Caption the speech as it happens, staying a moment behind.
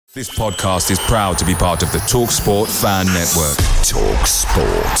This podcast is proud to be part of the TalkSport Fan Network.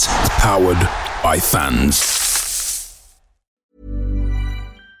 TalkSport. Powered by fans.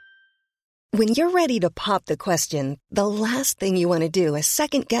 When you're ready to pop the question, the last thing you want to do is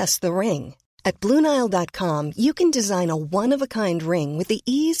second-guess the ring. At BlueNile.com, you can design a one-of-a-kind ring with the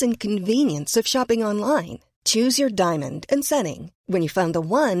ease and convenience of shopping online. Choose your diamond and setting. When you find the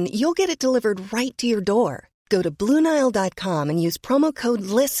one, you'll get it delivered right to your door. Go to BlueNile.com and use promo code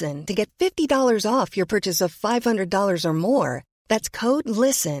LISTEN to get $50 off your purchase of $500 or more. That's code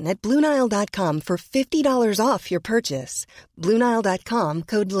LISTEN at BlueNile.com for $50 off your purchase. BlueNile.com,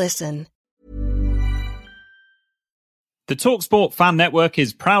 code LISTEN. The TalkSport Fan Network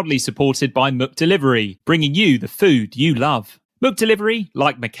is proudly supported by McDelivery, bringing you the food you love. McDelivery,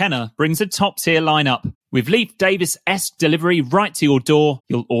 like McKenna, brings a top-tier lineup. With Leif Davis-esque delivery right to your door,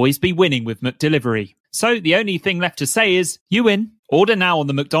 you'll always be winning with McDelivery. So the only thing left to say is, you win. Order now on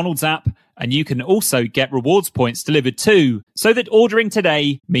the McDonald's app, and you can also get rewards points delivered too, so that ordering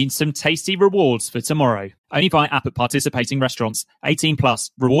today means some tasty rewards for tomorrow. Only by app at participating restaurants. 18 plus.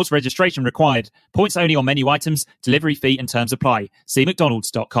 Rewards registration required. Points only on menu items. Delivery fee and terms apply. See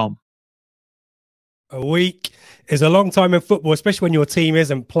mcdonalds.com. A week is a long time in football, especially when your team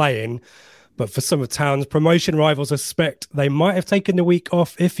isn't playing. But for some of Town's promotion rivals, I suspect they might have taken the week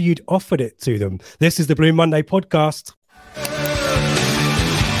off if you'd offered it to them. This is the Blue Monday podcast.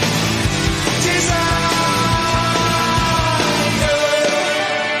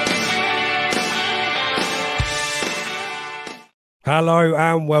 Hello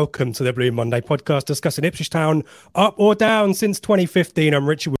and welcome to the Blue Monday podcast discussing Ipswich Town up or down since 2015. I'm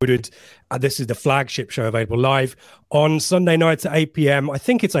Richard Woodard and this is the Flagship show available live on Sunday nights at 8 p.m. I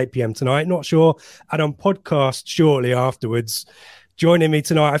think it's 8 p.m. tonight, not sure. And on podcast shortly afterwards. Joining me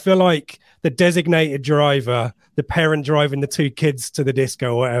tonight, I feel like the designated driver, the parent driving the two kids to the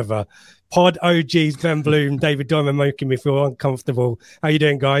disco or whatever. Pod OGs, Ben Bloom, David Diamond making me feel uncomfortable. How you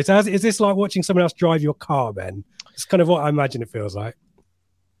doing, guys? Is this like watching someone else drive your car, Ben? It's kind of what I imagine it feels like.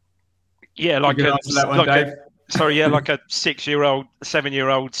 Yeah, like a 6-year-old,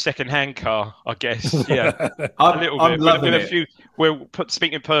 7-year-old second-hand car, I guess. Yeah, a little bit. With a few,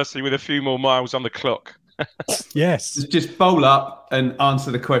 speaking personally, with a few more miles on the clock. Yes. Just bowl up and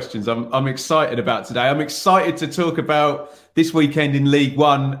answer the questions. I'm excited about today. I'm excited to talk about this weekend in League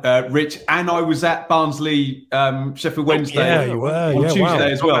One, Rich. And I was at Barnsley, Sheffield Wednesday on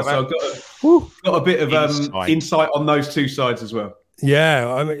Tuesday as well. So I've got a bit of insight on those two sides as well.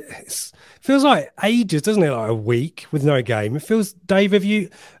 Yeah, I mean, it feels like ages, doesn't it? Like a week with no game. It feels, Dave,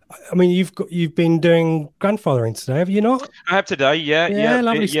 you've been doing grandfathering today, have you not? I have today, yeah,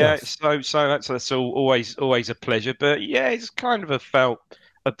 lovely stuff. So that's always a pleasure. But yeah, it's kind of felt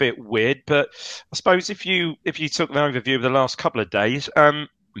a bit weird. But I suppose if you took an overview of the last couple of days,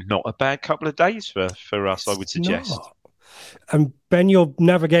 not a bad couple of days for us, I would suggest. And Ben, you're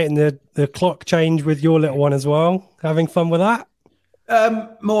navigating the clock change with your little one as well. Having fun with that?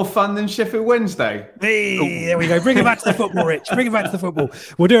 More fun than Sheffield Wednesday. Hey, there we go. Bring it back to the football, Rich. Bring it back to the football.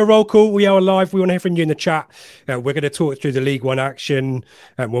 We'll do a roll call. We are live. We want to hear from you in the chat. We're going to talk through the League One action.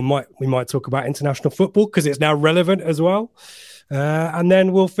 We might talk about international football because it's now relevant as well. And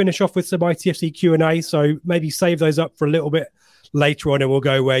then we'll finish off with some ITFC Q&A. So maybe save those up for a little bit later on and we'll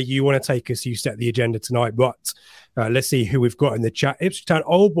go where you want to take us. You set the agenda tonight. But let's see who we've got in the chat. Ipswich Town,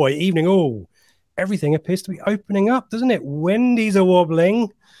 old boy, evening all. Everything appears to be opening up, doesn't it? Wendy's are wobbling.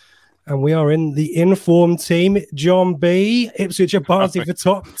 And we are in the informed team. John B. Ipswich are Barnsley for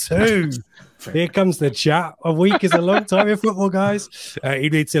top two. Here comes the chat. A week is a long time in football, guys.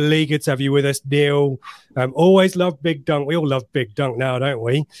 Evening to Lee. Good to have you with us, Neil. Always love Big Dunk. We all love Big Dunk now, don't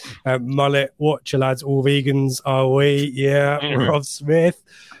we? Mullet, Watcher lads, all vegans, are we? Yeah. Rob Smith.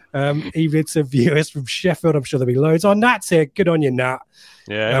 Evening to viewers from Sheffield. I'm sure there'll be loads. Oh, Nat's here. Good on you, Nat.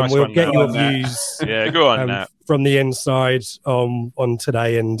 Yeah, nice we'll get your views. Yeah, go on, Nat. From the inside on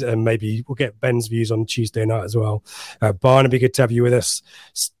today, and maybe we'll get Ben's views on Tuesday night as well. Barnaby, good to have you with us.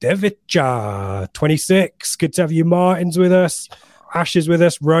 Stevica, 26, good to have you. Martin's with us. Ash is with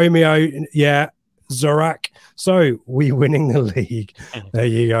us. Romeo, yeah. Zorak. So we winning the league. There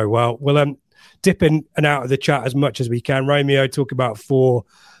you go. Well, we'll dip in and out of the chat as much as we can. Romeo, talk about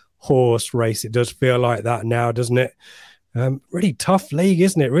 4-horse race. It does feel like that now, doesn't it? Really tough league,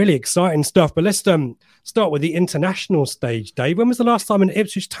 isn't it? Really exciting stuff. But let's start with the international stage, Dave. When was the last time an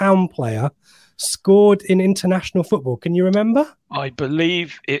Ipswich Town player scored in international football? Can you remember? I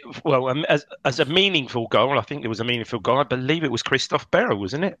believe it. Well, as a meaningful goal, I think there was a meaningful goal. I believe it was Christoph Berra,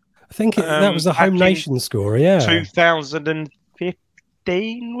 wasn't it? I think that was a home nation scorer. Yeah,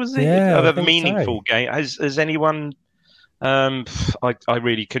 2015 was it? Yeah, a meaningful game. Has anyone I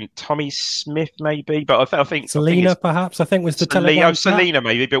really couldn't. Tommy Smith, maybe, but I think Selena, perhaps. I think was the televised. Selena,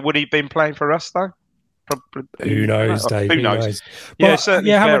 maybe, but would he have been playing for us though? Probably. Who knows, Dave? Who knows? Yeah,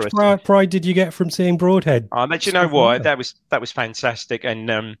 certainly. How much pride did you get from seeing Broadhead? Do you know what? That was fantastic,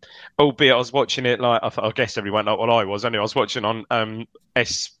 and albeit I was watching it like I guess everyone like what I was. Anyway, I was watching on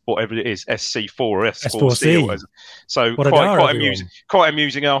whatever it is, SC4 or S4C. So quite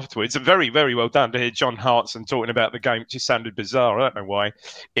amusing afterwards. And very, very well done to hear John Hartson talking about the game, which just sounded bizarre. I don't know why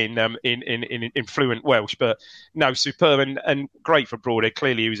in fluent Welsh, but no, superb and great for Broadhead.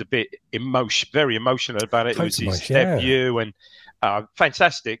 Clearly, he was a bit very emotional about it. It was his debut and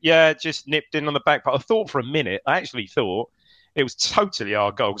fantastic. Yeah, just nipped in on the back. But I thought for a minute, it was totally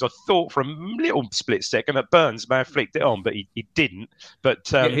our goal, because I thought for a little split second that Burns may have flicked it on, but he didn't. But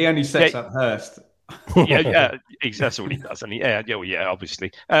he only sets up Hurst. yeah, that's all he does. And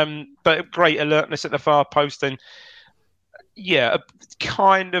obviously. But great alertness at the far post, and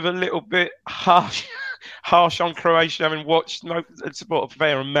kind of a little bit harsh on Croatia, having watched a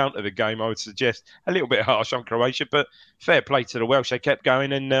fair amount of the game. I would suggest a little bit harsh on Croatia, but fair play to the Welsh. They kept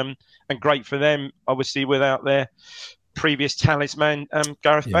going, and great for them. Obviously, without their previous talisman,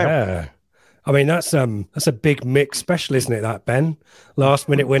 Gareth Bale. Yeah, I mean that's a big mix special, isn't it? That Ben, last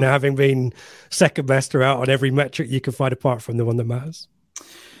minute winner, having been second best throughout on every metric you can find apart from the one that matters.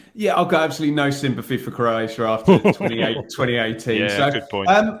 Yeah, I've got absolutely no sympathy for Croatia after 2018. Yeah, good point.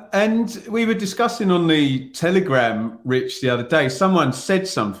 And we were discussing on the Telegram, Rich, the other day, someone said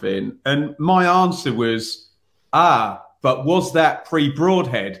something, and my answer was, but was that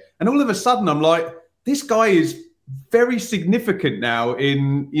pre-Broadhead? And all of a sudden, I'm like, this guy is very significant now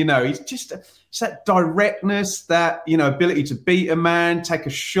he's just it's that directness, that, ability to beat a man, take a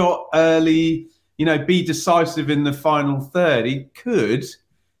shot early, be decisive in the final third. He could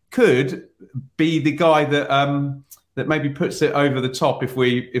be the guy that maybe puts it over the top if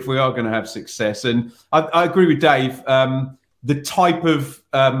we are going to have success. And I agree with Dave. The type of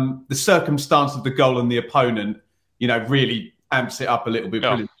the circumstance of the goal and the opponent, really amps it up a little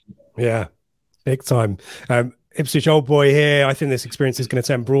bit. Yeah, big time. Ipswich old boy here. I think this experience is going to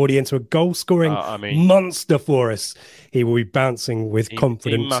turn Broadie into a goal-scoring monster for us. He will be bouncing with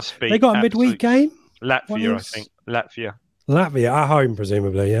confidence. He must be. They got a midweek game? Latvia, I think. Latvia at home,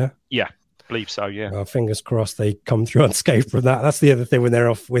 presumably, yeah? Yeah, I believe so, yeah. Well, fingers crossed they come through unscathed from that. That's the other thing when they're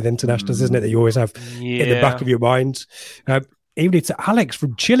off with internationals, isn't it, that you always have in the back of your mind. Evening to Alex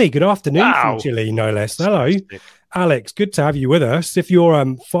from Chile. Good afternoon from Chile, no less. Hello, Alex. Good to have you with us. If you're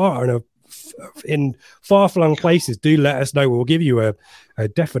in far-flung places, do let us know. We'll give you a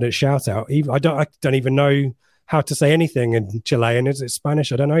definite shout-out. I don't even know how to say anything in Chilean. Is it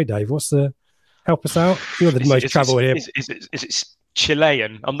Spanish? I don't know, Dave. What's the... Help us out. You're the most travelled here. Is it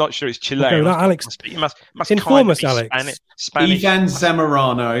Chilean? I'm not sure it's Chilean. Okay, Alex, you must inform us, Alex. Spanish. Ivan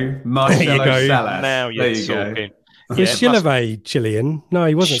Zamorano, Marcelo Salas. Now you're talking. Is Chileve Chilean? No,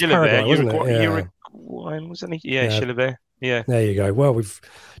 he wasn't. Paraguay, wasn't it? Uruguayan, wasn't he? Yeah, Chileve. Yeah. There you go. Well, we've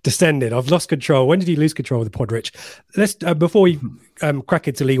descended. I've lost control. When did you lose control of the pod, Rich? Let's before we crack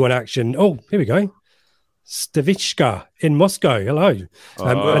into League One action. Oh, here we go. Stavichka in Moscow. Hello,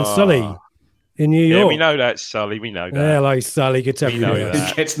 and Sully in New York. Yeah, we know that, Sully. We know that. Hello, Sully. Good to have you here.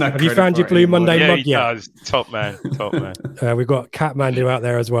 Have you found your Blue Monday mug yet? Does. Top man. We've got Catmandu out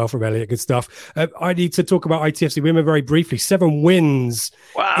there as well from Elliot. Good stuff. I need to talk about ITFC women very briefly. 7 wins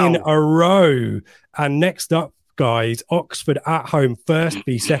in a row. And next up, guys, Oxford at home, first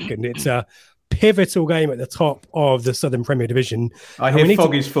v second. It's a pivotal game at the top of the Southern Premier Division. I hear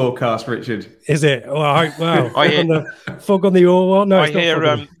Foggy's forecast, Richard. Is it? Well, I hear fog on the Orwell. No,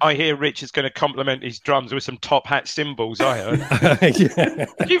 I hear Rich is going to compliment his drums with some top hat cymbals. I heard. Yeah.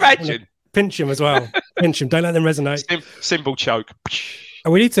 Can you imagine? Pinch him as well. Pinch him. Don't let them resonate. Cymbal choke.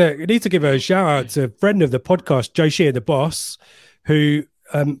 And we need to give a shout out to a friend of the podcast, Joe Shear, the boss, who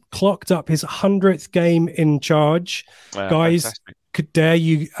clocked up his 100th game in charge. Guys. Fantastic. Dare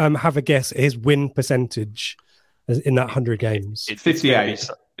you have a guess his win percentage in that 100 games? It's 58.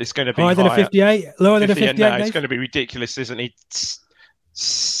 It's going to be higher than a 58? Lower than a 58? No, it's going to be ridiculous, isn't it?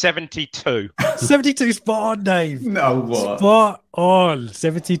 72. 72 spot on, Dave. No, what? Spot on.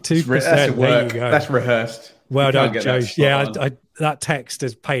 72%. That's there you go. That's rehearsed. Well done, Joe. Yeah, that text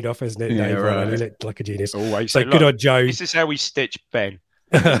has paid off, hasn't it, Dave? Yeah, right. You look like a genius. Always. So good on Joe. This is how we stitch Ben.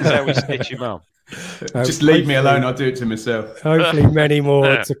 This is how we stitch him up. Just leave me alone. I'll do it to myself. Hopefully many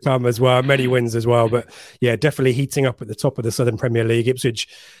more to come as well. Many wins as well. But yeah, definitely heating up at the top of the Southern Premier League. Ipswich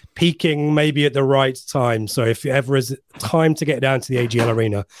peaking maybe at the right time. So if ever is time to get down to the AGL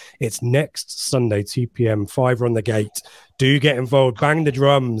Arena, it's next Sunday, 2 p.m, 5 on the gate. Do get involved. Bang the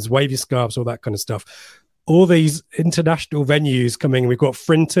drums, wave your scarves, all that kind of stuff. all these international venues coming. We've got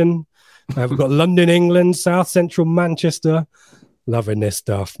Frinton, we've got London, England, South Central Manchester. Loving this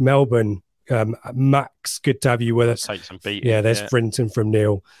stuff. Melbourne, Max, good to have you with us. Take some beating. Yeah, there's Frinton from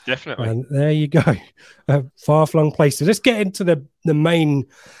Neil. Definitely. And there you go. Far-flung places. Let's get into the main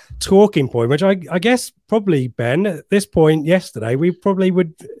talking point, which I guess probably, Ben, at this point yesterday, we probably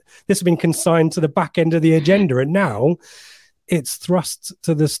would, this has been consigned to the back end of the agenda, and now it's thrust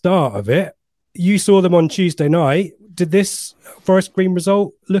to the start of it. You saw them on Tuesday night. Did this Forest Green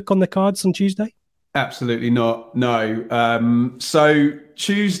result look on the cards on Tuesday? Absolutely not. No. So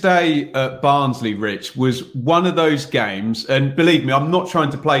Tuesday at Barnsley, Rich, was one of those games. And believe me, I'm not trying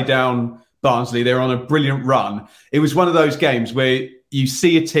to play down Barnsley. They're on a brilliant run. It was one of those games where you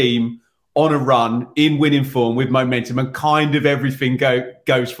see a team on a run in winning form with momentum and kind of everything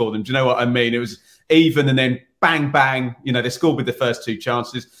goes for them. Do you know what I mean? It was even and then bang, bang. You know, they scored with the first two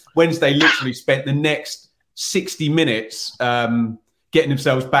chances. Wednesday literally spent the next 60 minutes getting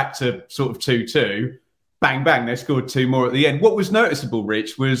themselves back to sort of 2-2. Bang, bang, they scored two more at the end. What was noticeable,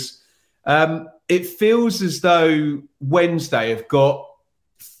 Rich, was it feels as though Wednesday have got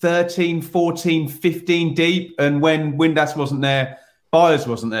 13, 14, 15 deep. And when Windass wasn't there, Byers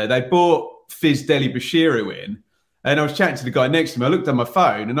wasn't there, they brought Fiz Deli Bashiru in. And I was chatting to the guy next to me. I looked at my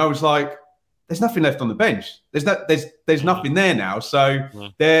phone and I was like, there's nothing left on the bench. There's nothing there now. So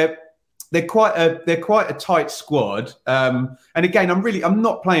they're quite a tight squad. And again, I'm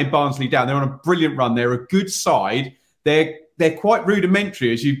not playing Barnsley down. They're on a brilliant run. They're a good side. They're quite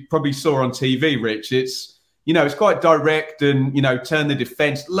rudimentary, as you probably saw on TV, Rich. It's quite direct and, turn the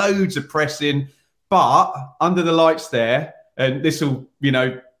defence, loads of pressing, but under the lights there, and this will,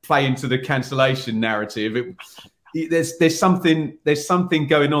 play into the cancellation narrative. There's something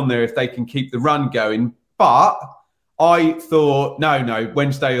going on there if they can keep the run going. But I thought, no,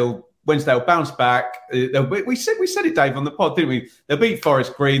 Wednesday will bounce back. We said it, Dave, on the pod, didn't we? They'll beat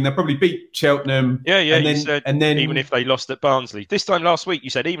Forest Green. They'll probably beat Cheltenham. Yeah. And then even if they lost at Barnsley. This time last week, you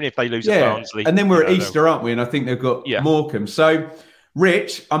said even if they lose at Barnsley. And then we're at Easter, aren't we? And I think they've got Morecambe. So,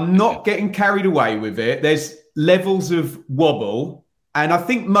 Rich, I'm not getting carried away with it. There's levels of wobble. And I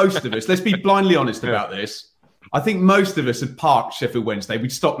think most of us, let's be blindly honest about this, I think most of us had parked Sheffield Wednesday.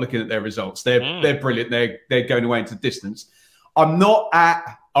 We'd stopped looking at their results. They're brilliant. They're going away into distance. I'm not at,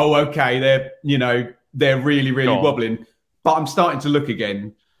 they're really, really wobbling. But I'm starting to look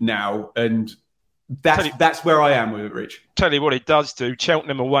again now. And that's where I am with it, Rich. Tell you what it does do.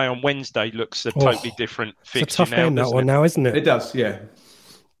 Cheltenham away on Wednesday looks a totally different fixture. It's a tough game, that one now, isn't it? It does, yeah.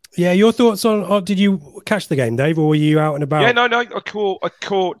 Yeah, your thoughts on... did you catch the game, Dave, or were you out and about? Yeah, no. I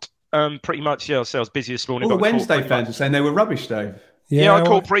caught pretty much, I was busy this morning. All the Wednesday fans are saying they were rubbish, Dave. Yeah, I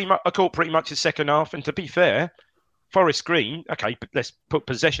caught pretty much the second half. And to be fair, Forest Green, okay, but let's put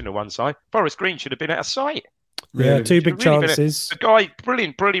possession on one side. Forest Green should have been out of sight. Yeah, two big chances. The guy,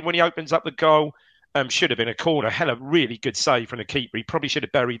 brilliant when he opens up the goal. Should have been a corner. Hell, a really good save from the keeper. He probably should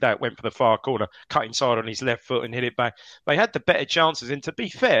have buried that, went for the far corner, cut inside on his left foot and hit it back. They had the better chances. And to be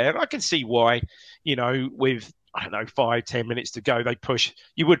fair, I can see why, with, 5-10 minutes to go,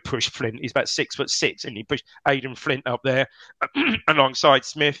 you would push Flint. He's about 6'6", and you push Aidan Flint up there alongside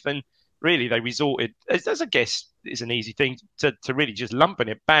Smith. And really, they resorted, as I guess is an easy thing, to really just lumping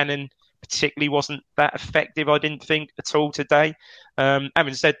it. Bannon particularly wasn't that effective, I didn't think, at all today.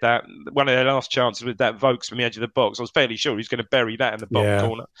 Having said that, one of their last chances with that Vokes from the edge of the box, I was fairly sure he was going to bury that in the bottom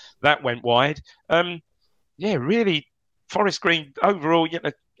corner. That went wide. Really, Forest Green overall,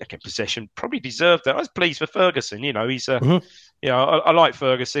 possession probably deserved that. I was pleased for Ferguson. He's I like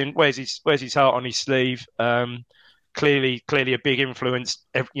Ferguson. Wears his heart on his sleeve. Clearly a big influence.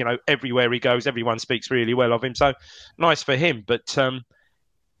 Everywhere he goes, everyone speaks really well of him. So nice for him. But certainly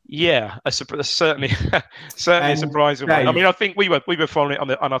a surprising one. I mean, I think we were following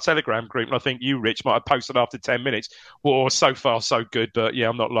it on our Telegram group, and I think you, Rich, might have posted after 10 minutes. Well, so far so good, but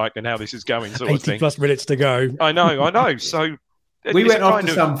I'm not liking how this is going. Sort 80 plus minutes to go. I know. So we went off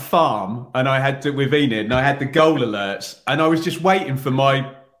to some farm, and I had with Enid, and I had the goal alerts, and I was just waiting for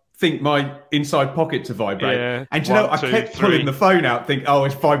my inside pocket to vibrate. Yeah, and I kept pulling the phone out, thinking,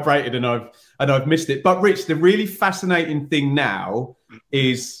 it's vibrated, and I've missed it. But Rich, the really fascinating thing now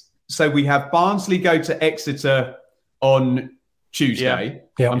is, so we have Barnsley go to Exeter on Tuesday.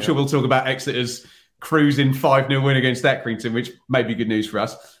 Yeah. I'm sure we'll talk about Exeter's cruising 5-0 win against Accrington, which may be good news for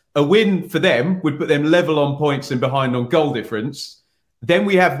us. A win for them would put them level on points and behind on goal difference. Then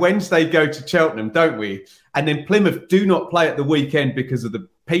we have Wednesday go to Cheltenham, don't we? And then Plymouth do not play at the weekend because of the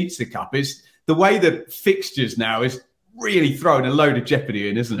Pizza Cup. It's the way the fixtures now is really throwing a load of jeopardy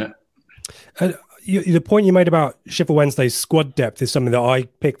in, isn't it? the point you made about Sheffield Wednesday's squad depth is something that I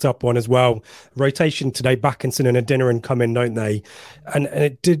picked up on as well. Rotation today, Backinson and Adeniran come in, don't they? And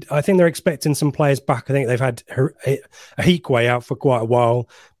it did. I think they're expecting some players back. I think they've had a Heakway out for quite a while,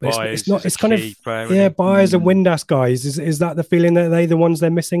 but it's not. It's kind of Byers and Windass guys. Is that the feeling that they're the ones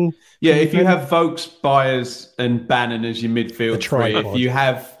they're missing? Yeah, if you have Vokes, Byers, and Bannon as your midfield three, if you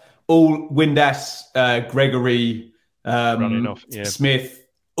have all Windass, Gregory, Smith.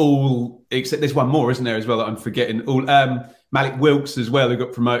 All except there's one more, isn't there, as well, that I'm forgetting. All Malik Wilkes as well, who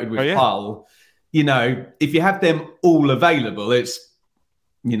got promoted with Hull. You know, if you have them all available, it's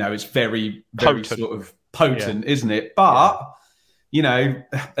very, very sort of potent, isn't it? But you know,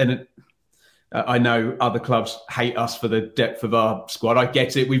 and I know other clubs hate us for the depth of our squad. I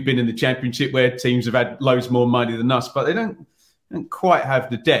get it. We've been in the Championship where teams have had loads more money than us, but they don't quite have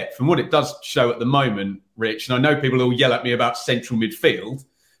the depth. And what it does show at the moment, Rich, and I know people will yell at me about central midfield,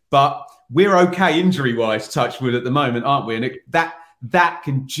 but we're okay injury-wise, touch wood, at the moment, aren't we? And that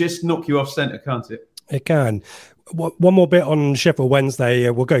can just knock you off centre, can't it? It can. One more bit on Sheffield Wednesday.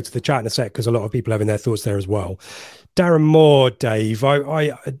 We'll go to the chat in a sec because a lot of people having their thoughts there as well. Darren Moore, Dave,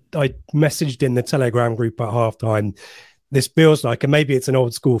 I messaged in the Telegram group at halftime. This feels like, and maybe it's an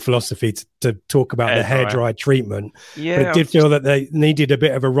old school philosophy to talk about the hair dry treatment. Yeah, but it did feel that they needed a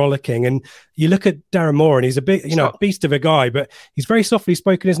bit of a rollicking. And you look at Darren Moore, and he's a bit, a beast of a guy, but he's very softly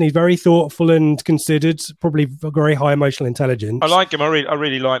spoken, isn't he? Very thoughtful and considered, probably very high emotional intelligence. I like him. I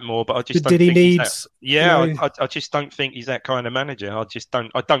really like Moore, but I just did he need? I just don't think he's that kind of manager. I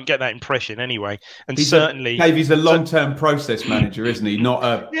don't get that impression anyway. And he's certainly, Dave, he's a long-term process manager, isn't he? Not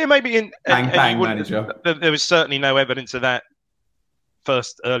a maybe bang manager. There was certainly no evidence of that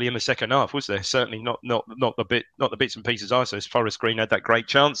first early in the second half, was there? Certainly not the bits and pieces I saw. Forest Green had that great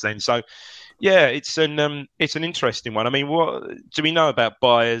chance then. So yeah, it's an interesting one. I mean, what do we know about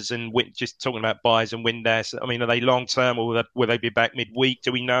Byers and just talking about Byers and Windass? I mean, are they long term or will they be back midweek?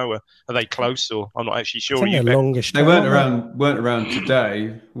 Do we know? Are they close? Or I'm not actually sure. They weren't around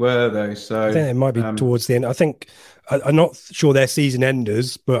today, were they? So I think it might be towards the end. I think I'm not sure they're season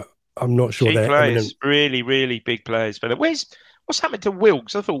enders, but I'm not sure they're players, really, really big players. But what's happened to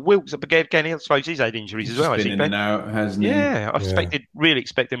Wilkes? I thought Wilkes again. I suppose he's had injuries as well. He's been in and out, hasn't he? Yeah, I really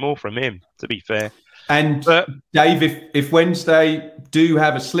expected more from him, to be fair. And Dave, if Wednesday do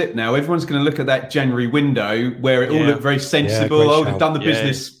have a slip now, everyone's going to look at that January window where it all looked very sensible. They've done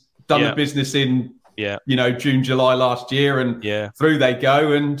the business in June, July last year, and through they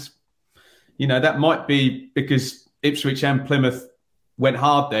go. And that might be because Ipswich and Plymouth went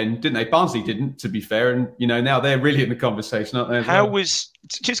hard then, didn't they? Barnsley didn't, to be fair. And, now they're really in the conversation, aren't they?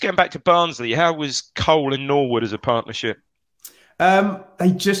 Just getting back to Barnsley, how was Cole and Norwood as a partnership?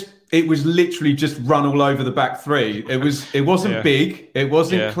 It was literally just run all over the back three. It wasn't big, it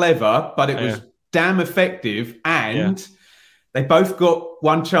wasn't clever, but it was damn effective. And they both got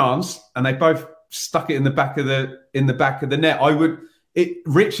one chance and they both stuck it in the back of the net.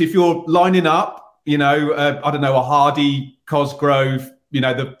 Rich, if you're lining up, I don't know, a Hardy, Cosgrove,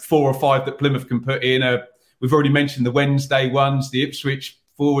 the 4 or 5 that Plymouth can put in. We've already mentioned the Wednesday ones, the Ipswich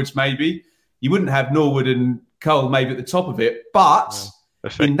forwards maybe. You wouldn't have Norwood and Cole maybe at the top of it. But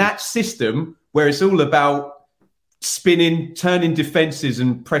in that system where it's all about spinning, turning defences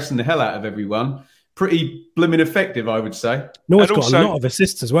and pressing the hell out of everyone, pretty blooming effective, I would say. Norwood's got a lot of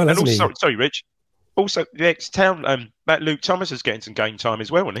assists as well, hasn't he? Sorry, Rich. Also, the ex-town, Matt Luke Thomas is getting some game time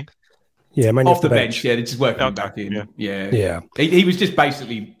as well, isn't he? Yeah, off the bench. Yeah, they're just working him back in. Yeah. He was just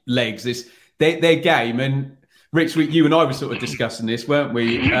basically legs. Their game. And Rich, you and I were sort of discussing this, weren't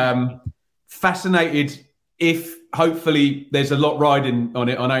we? Fascinated if hopefully there's a lot riding on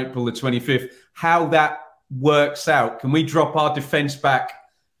it on April the 25th, how that works out. Can we drop our defence back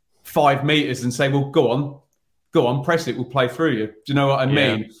 5 metres and say, well, go on, press it, we'll play through you. Do you know what I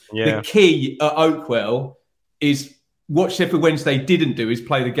mean? Yeah. The key at Oakwell is what Sheffield Wednesday didn't do is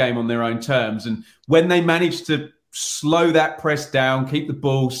play the game on their own terms. And when they managed to slow that press down, keep the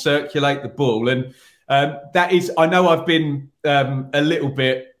ball, circulate the ball, and that is, I know I've been a little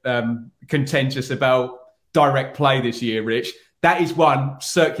bit contentious about direct play this year, Rich. That is one,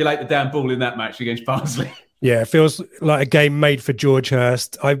 circulate the damn ball in that match against Barnsley. Yeah, it feels like a game made for George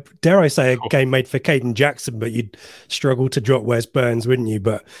Hurst. Dare I say a game made for Caden Jackson, but you'd struggle to drop Wes Burns, wouldn't you?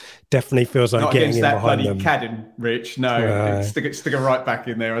 But definitely feels like not getting in behind them. Not against that bloody Cadden, Rich. No, stick it right back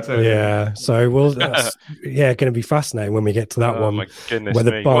in there, I tell you. Yeah, so that's going to be fascinating when we get to that one. My goodness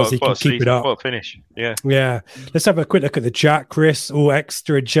whether Barnsley can keep it up. What a finish, yeah. Let's have a quick look at the chat. Chris, all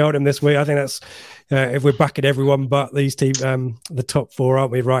extra in Cheltenham this week. I think that's, if we're back at everyone but these teams, the top 4,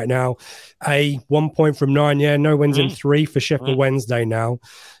 aren't we, right now? 1 point from 9, no wins in 3 for Sheffield Wednesday now.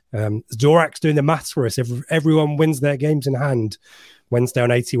 Zorak's doing the maths for us. Everyone wins their games in hand. Wednesday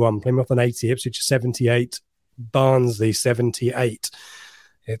on 81, Plymouth on 80, Ipswich 78, Barnsley 78.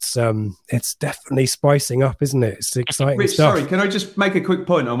 It's definitely spicing up, isn't it? It's exciting Rich, stuff. Sorry, can I just make a quick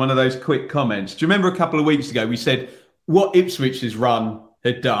point on one of those quick comments? Do you remember a couple of weeks ago we said what Ipswich's run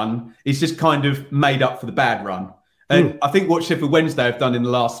had done is just kind of made up for the bad run? And I think what Sheffield Wednesday have done in the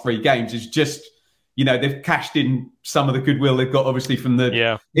last 3 games is just, they've cashed in some of the goodwill they've got, obviously, from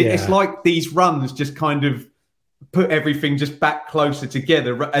the... It's like these runs just kind of put everything just back closer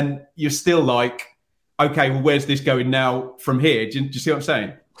together. And you're still like, okay, well, where's this going now from here? Do you see what I'm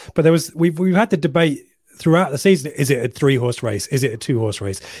saying? But we've had the debate throughout the season. Is it a 3-horse race? Is it a 2-horse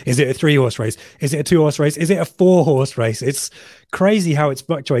race? Is it a 3-horse race? Is it a 2-horse race? Is it a 4-horse race? It's crazy how it's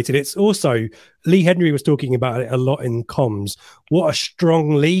fluctuated. It's also, Lee Henry was talking about it a lot in comms, what a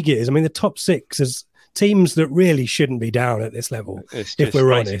strong league it is. I mean, the top 6 is teams that really shouldn't be down at this level, if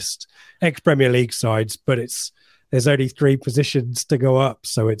we're honest. Ex-Premier League sides, but there's only 3 positions to go up,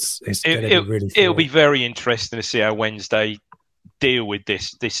 so it's going to be really fun. It'll be very interesting to see how Wednesday deal with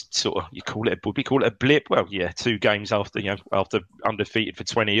this sort of, would we call it a blip? Well, yeah, 2 games after undefeated for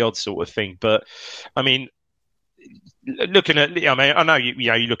 20 odd sort of thing. But I mean, looking at, I know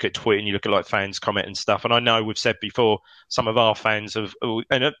you look at Twitter and you look at like fans comment and stuff, and I know we've said before some of our fans have,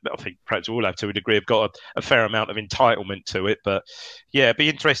 and I think perhaps all have to a degree, have got a fair amount of entitlement to it. But yeah, it'd be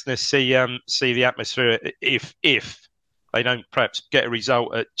interesting to see the atmosphere if they don't perhaps get a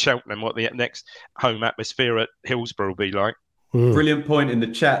result at Cheltenham, what the next home atmosphere at Hillsborough will be like. Brilliant point in the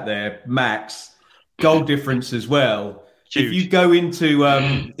chat there, Max. Goal difference as well. Huge. If you go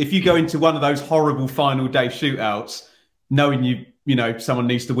into one of those horrible final day shootouts, knowing someone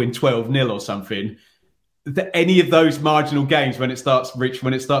needs to win 12-0 or something, any of those marginal games when it starts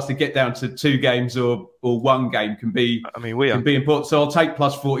to get down to 2 games or 1 game can be important. So I'll take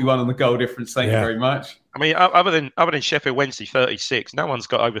plus 41 on the goal difference. Thank you very much. I mean, other than Sheffield Wednesday 36, no one's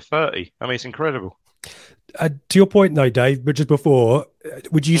got over 30. I mean, it's incredible. To your point, though, Dave, but just before,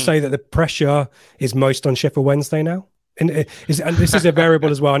 would you say that the pressure is most on Sheffield Wednesday now? And this is a variable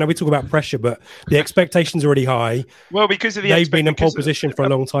as well. I know we talk about pressure, but the expectations are already high. Well, because of they've been in pole position for a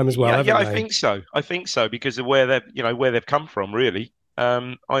long time as well. I think so. I think so because of where they've come from. Really,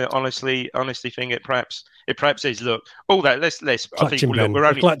 I honestly think it perhaps is. Look, all that. Let's. I think we're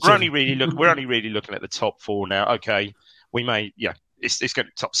only really looking at the top 4 now. Okay, we may. Yeah, it's going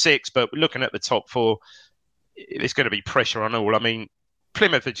to top 6, but looking at the top 4, there's going to be pressure on all. I mean,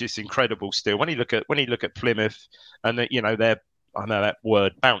 Plymouth are just incredible still. When you look at Plymouth, and I know that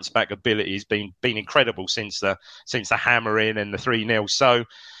word bounce back ability has been incredible since the hammering and the 3-0. So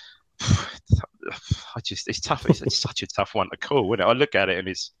it's tough. It's such a tough one to call. Isn't it? I look at it and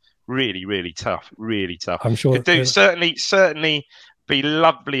it's really, really tough. Really tough. I'm sure. Certainly be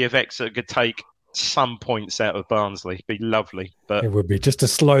lovely if Exeter could take some points out of Barnsley. Be lovely, but it would be just to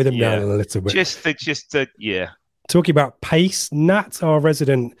slow them down a little bit. Just Talking about pace, Nat, our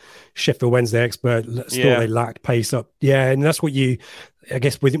resident Sheffield Wednesday expert, thought they lacked pace up. Yeah, and that's what I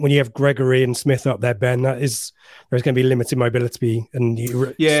guess, when you have Gregory and Smith up there, Ben, there's going to be limited mobility and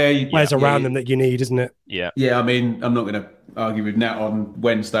players around them that you need, isn't it? Yeah. Yeah, I mean, I'm not going to argue with Nat on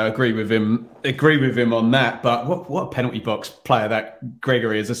Wednesday. I agree with him on that. But what a penalty box player that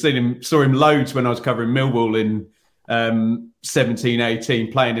Gregory is. I saw him loads when I was covering Millwall in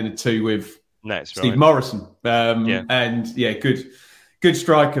 17-18, playing in a 2 with Steve Morrison. And good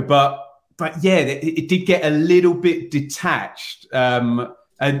striker, but it did get a little bit detached. And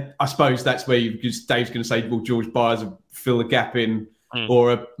I suppose that's where Dave's going to say, well, George Byers will fill the gap in,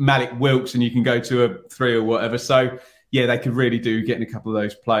 or a Malik Wilkes, and you can go to a 3 or whatever. So they could really do getting a couple of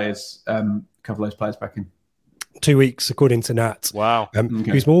those players back in. 2 weeks, according to Nat. Wow.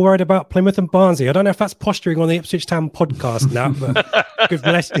 He's more worried about Plymouth and Barnsley. I don't know if that's posturing on the Ipswich Town podcast, Nat, but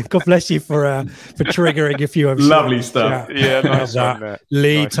God bless you for triggering a few of lovely stuff. Yeah, nice one,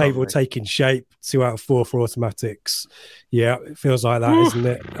 League table taking shape. 2 out of 4 for automatics. Yeah, it feels like that, isn't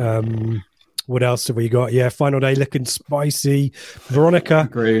it? What else have we got? Yeah, final day looking spicy. Veronica,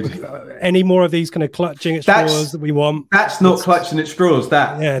 agreed. Any more of these kind of clutching at straws that we want? That's not clutching at straws.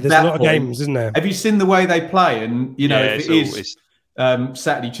 There's a lot of games, isn't there? Have you seen the way they play? And if it is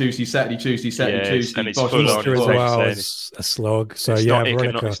Saturday, Tuesday, and it's full on as well. It's a slog. So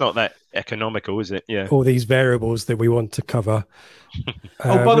Veronica, it's not that economical, is it? Yeah, all these variables that we want to cover.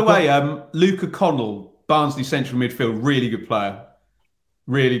 By the way, Luca Connell, Barnsley central midfield, really good player.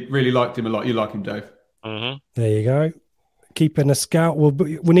 Really, really liked him a lot. You like him, Dave? Mm-hmm. There you go. Keeping a scout.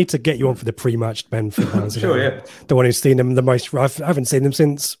 We need to get you on for the pre-match, Ben. For sure, yeah. The one who's seen them the most. I haven't seen them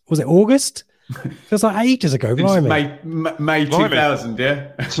since, was it August? Feels like ages ago, May 2000,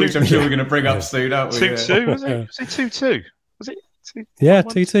 yeah? Which I'm sure we're going to bring up soon, aren't we? 2-2, was it? Was it 2-2? Was it? 2-2? Yeah,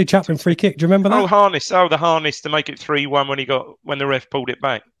 2-2. Chaplin free kick. Do you remember that? Oh, the harness to make it 3-1 when the ref pulled it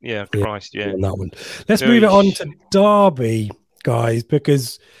back. Yeah, Christ, yeah. That one. Let's move it on to Derby, guys,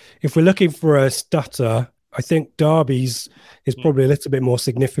 because if we're looking for a stutter, I think Derby's is probably a little bit more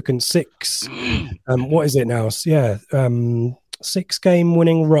significant. 6. What is it now? 6-game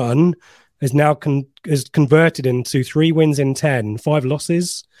winning run is now is converted into 3 wins in 10, 5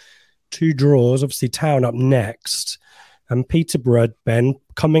 losses, 2 draws. Obviously, Town up next. And Peterborough, Ben,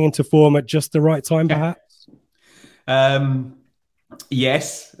 coming into form at just the right time, perhaps?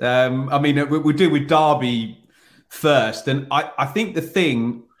 Yes. I mean, we'll do with Derby first. And I think the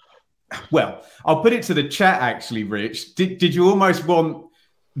thing, well, I'll put it to the chat, actually, Rich. Did you almost want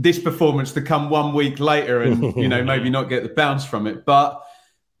this performance to come 1 week later and, maybe not get the bounce from it? But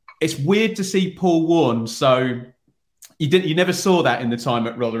it's weird to see Paul Warne. So you never saw that in the time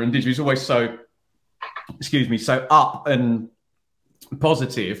at Rotherham, did you? He's always so up and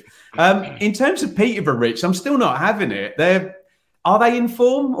positive. In terms of Peterborough, Rich, I'm still not having it. Are they in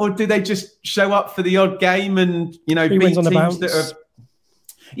form, or do they just show up for the odd game and beat teams that are?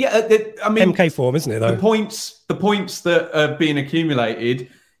 Yeah, I mean, MK form, isn't it? Though the points that are being accumulated,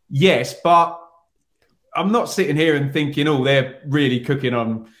 yes, but I'm not sitting here and thinking, oh, they're really cooking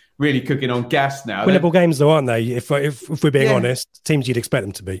on gas now. Winnable games, though, aren't they? If we're being honest, teams you'd expect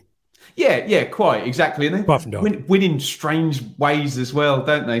them to be. Yeah, quite exactly, and they win in strange ways as well,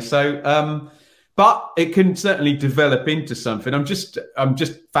 don't they? So, but it can certainly develop into something. I'm just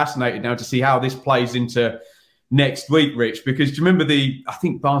fascinated now to see how this plays into next week, Rich, because do you remember I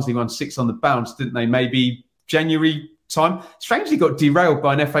think Barnsley won 6 on the bounce, didn't they? Maybe January time. Strangely got derailed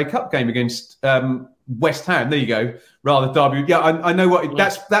by an FA Cup game against West Ham. There you go. Rather Derby. Yeah, I know what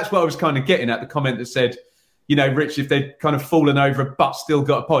that's what I was kind of getting at. The comment that said, Rich, if they'd kind of fallen over but still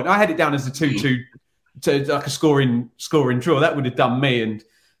got a point. I had it down as a 2-2 to like a scoring draw. That would have done me. And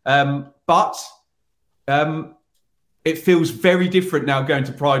but it feels very different now going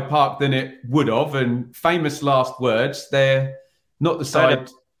to Pride Park than it would have. And famous last words, they're not the side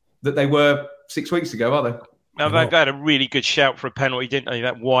that they were 6 weeks ago, are they? No, they had a really good shout for a penalty, didn't they?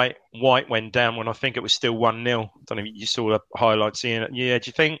 That White went down when I think it was still 1-0. I don't know if you saw the highlights seeing it. Yeah, do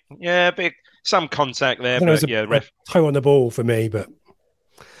you think? Yeah, some contact there. But it was a toe on the ball for me, but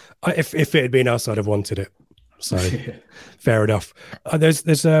if it had been us, I'd have wanted it. So fair enough.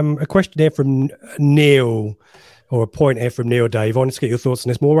 There's a question here from Neil, or a point here from Neil, Dave. I wanted to get your thoughts on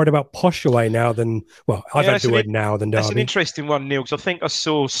this. More worried about Poshaway now than, well, I've had the word now than Derby. That's an interesting one, Neil, because I think I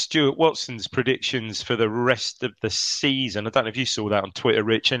saw Stuart Watson's predictions for the rest of the season. I don't know if you saw that on Twitter,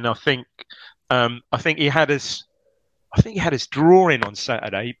 Rich, and I think he had us drawing on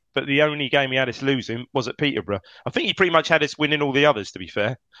Saturday, but the only game he had us losing was at Peterborough. I think he pretty much had us winning all the others, to be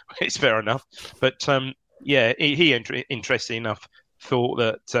fair. It's fair enough. But, he interesting enough, thought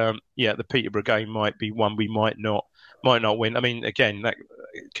that the Peterborough game might be one we might not win. I mean, again, that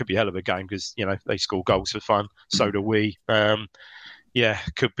could be a hell of a game because they score goals for fun. So do we.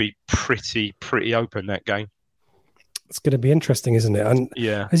 Could be pretty open, that game. It's going to be interesting, isn't it? And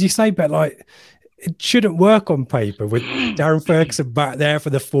as you say, but it shouldn't work on paper with Darren Ferguson back there for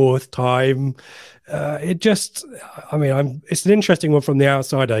the 4th time. It's an interesting one from the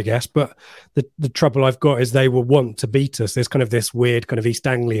outside, I guess, but the trouble I've got is they will want to beat us. There's kind of this weird kind of East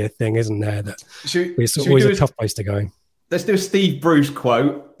Anglia thing, isn't there? That it's always a tough place to go. Let's do a Steve Bruce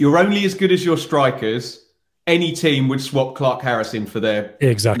quote. You're only as good as your strikers. Any team would swap Clark Harris in for their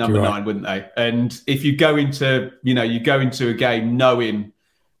number 9, wouldn't they? And if you go into a game knowing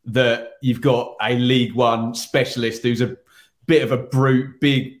that you've got a League One specialist who's a bit of a brute,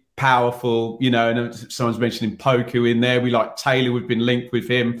 big, powerful, and someone's mentioning Poku in there. We like Taylor, we've been linked with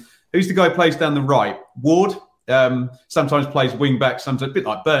him. Who's the guy who plays down the right? Ward, sometimes plays wing back, sometimes a bit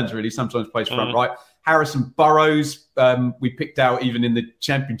like Burns, really, sometimes plays front right. Harrison Burrows, we picked out even in the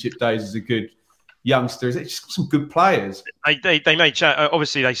Championship days as a good youngster. It's just got some good players. They made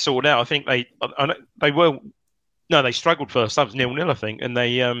obviously they sorted out. I think they struggled first. That was 0-0, I think, and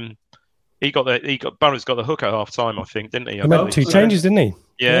Burrows got the hook at half time, I think, didn't he? He made 2 changes, didn't he?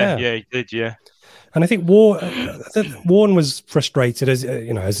 Yeah, he did. Yeah, and I think Warren was frustrated,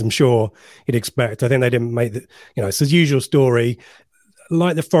 as I'm sure he'd expect. I think they didn't make it's his usual story.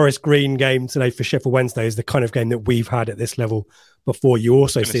 Like the Forest Green game today for Sheffield Wednesday is the kind of game that we've had at this level before. You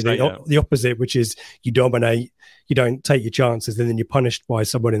also see the opposite, which is you dominate, you don't take your chances, and then you're punished by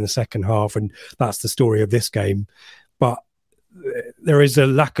someone in the second half, and that's the story of this game. But there is a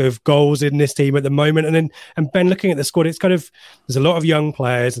lack of goals in this team at the moment. And Ben, looking at the squad, it's kind of, there's a lot of young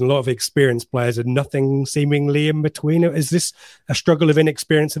players and a lot of experienced players and nothing seemingly in between. Is this a struggle of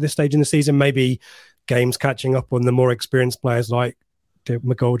inexperience at this stage in the season? Maybe games catching up on the more experienced players like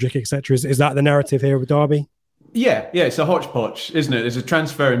McGoldrick, etc. Is that the narrative here with Derby? Yeah, it's a hodgepodge, isn't it? There's a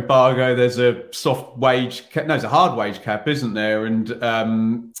transfer embargo, there's a soft wage cap, no, it's a hard wage cap, isn't there? And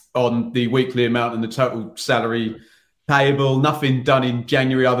on the weekly amount and the total salary payable, nothing done in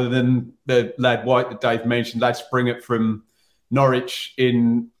January other than the lad White that Dave mentioned, lad Springett from Norwich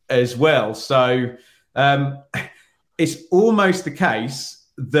in as well. So it's almost the case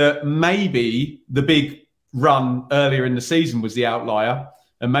that maybe the big run earlier in the season was the outlier,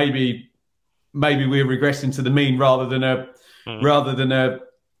 and maybe we're regressing to the mean rather than a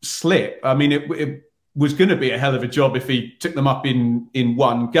slip. I mean, it was going to be a hell of a job if he took them up in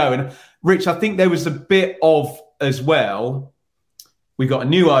one go. And Rich, I think there was a bit of as well. We got a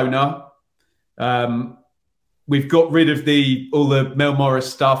new owner. We've got rid of all the Mel Morris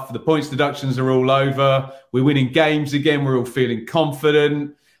stuff. The points deductions are all over. We're winning games again. We're all feeling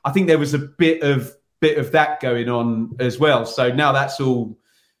confident. I think there was a bit of that going on as well. So now that's all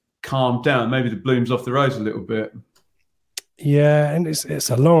calmed down. Maybe the bloom's off the rose a little bit. Yeah, and it's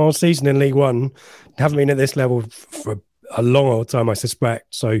a long old season in League One. Haven't been at this level for a long old time, I suspect.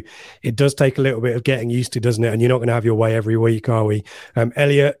 So it does take a little bit of getting used to, doesn't it? And you're not going to have your way every week, are we?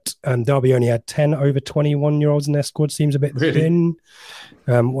 Elliot and Derby only had 10 over 21-year-olds in their squad. Seems a bit thin.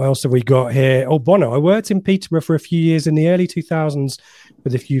 What else have we got here? Oh, Bono. I worked in Peterborough for a few years in the early 2000s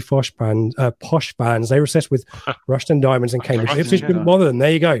with a few posh bands. They were obsessed with Rushden Diamonds and Cambridge. Ipswich didn't bother them.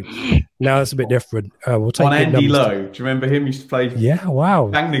 There you go. Now that's a bit different. We'll take on Andy Lowe. Do you remember him? He used to play. Yeah, wow.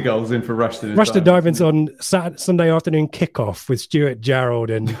 Bang the goals in for Rushden. Rushden Diamonds on Sunday afternoon kickoff with Stuart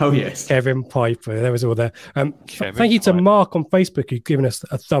Jarrold and Kevin Piper. There was all there. Thank you to Mark on Facebook who's given us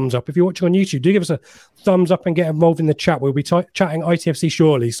a thumbs up. If you're watching on YouTube, do give us a thumbs up and get involved in the chat. We'll be chatting ITFC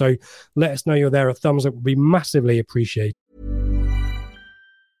shortly, so let us know you're there. A thumbs up would be massively appreciated.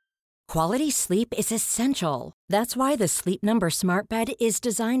 Quality sleep is essential. That's why the Sleep Number Smart Bed is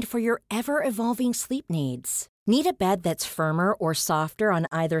designed for your ever-evolving sleep needs. Need a bed that's firmer or softer on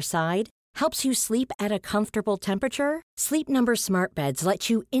either side? Helps you sleep at a comfortable temperature? Sleep Number Smart Beds let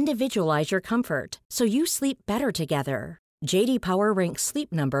you individualize your comfort, so you sleep better together. J.D. Power ranks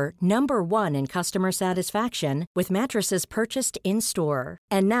Sleep Number number 1 in customer satisfaction with mattresses purchased in-store.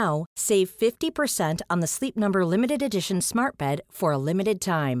 And now, save 50% on the Sleep Number Limited Edition Smart Bed for a limited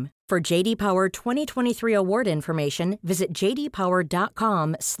time. For J.D. Power 2023 award information, visit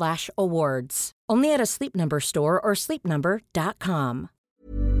jdpower.com/awards. Only at a Sleep Number store or sleepnumber.com.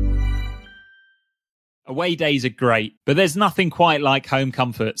 Away days are great, but there's nothing quite like home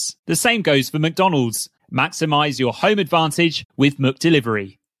comforts. The same goes for McDonald's. Maximise your home advantage with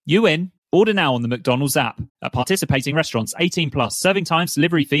McDelivery. You in? Order now on the McDonald's app. At participating restaurants, 18 plus, serving times,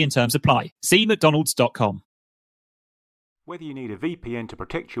 delivery fee and terms apply. See mcdonalds.com. Whether you need a VPN to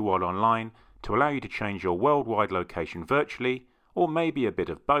protect you while online, to allow you to change your worldwide location virtually, or maybe a bit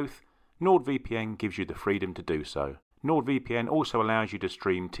of both, NordVPN gives you the freedom to do so. NordVPN also allows you to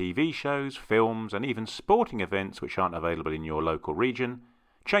stream TV shows, films, and even sporting events which aren't available in your local region,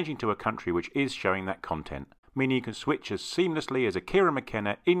 changing to a country which is showing that content, meaning you can switch as seamlessly as a Kieran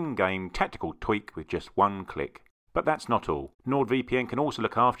McKenna in-game tactical tweak with just one click. But that's not all. NordVPN can also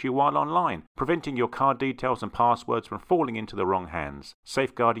look after you while online, preventing your card details and passwords from falling into the wrong hands,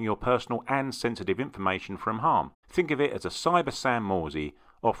 safeguarding your personal and sensitive information from harm. Think of it as a cyber Sam Morsey,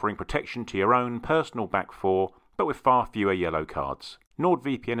 offering protection to your own personal back four, but with far fewer yellow cards.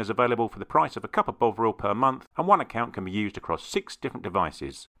 NordVPN is available for the price of a cup of Bovril per month, and one account can be used across 6 different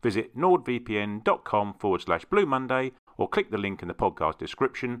devices. Visit nordvpn.com/Blue Monday or click the link in the podcast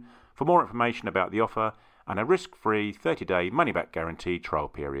description for more information about the offer and a risk-free 30-day money-back guarantee trial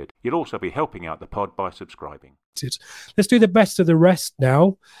period. You'll also be helping out the pod by subscribing. Let's do the best of the rest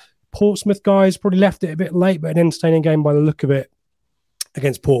now. Portsmouth guys probably left it a bit late, but an entertaining game by the look of it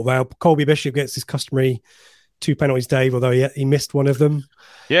against Port Vale. Colby Bishop gets his customary 2 penalties, Dave, although he missed one of them.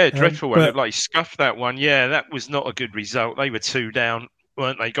 Yeah, dreadful one. It looked like he scuffed that one. Yeah, that was not a good result. They were 2 down,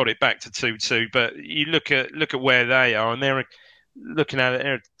 weren't they? Got it back to 2-2. But you look at where they are, and they're looking at it,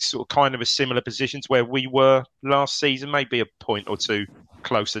 they're sort of kind of a similar position to where we were last season, maybe a point or two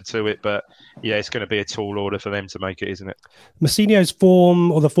closer to it. But yeah, it's going to be a tall order for them to make it, isn't it? Mousinho's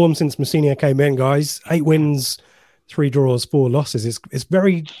form, or the form since Mousinho came in, guys, 8 wins, 3 draws, 4 losses. It's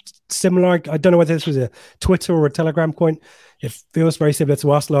very similar. I don't know whether this was a Twitter or a Telegram point. It feels very similar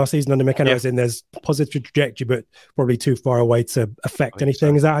to us last season under McKenna, as in there's positive trajectory, but probably too far away to affect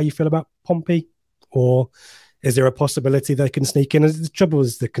anything. So. Is that how you feel about Pompey? Or is there a possibility they can sneak in? The trouble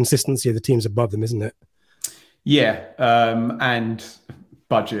is the consistency of the teams above them, isn't it? Yeah, and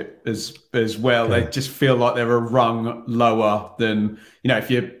budget as well. Okay. They just feel like they're a rung lower than, if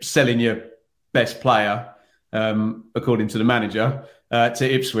you're selling your best player, according to the manager,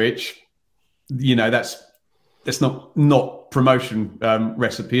 to Ipswich, that's not promotion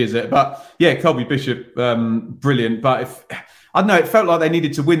recipe, is it? But yeah, Colby Bishop, brilliant. But I don't know, it felt like they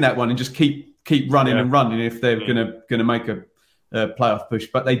needed to win that one and just keep running and running if they're gonna make a playoff push.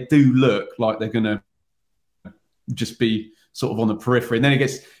 But they do look like they're gonna just be sort of on the periphery, and then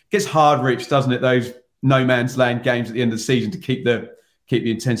it gets hard, Rich, doesn't it? Those no man's land games at the end of the season to keep the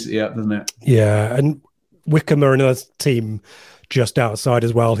intensity up, doesn't it? Yeah, and Wycombe are another team just outside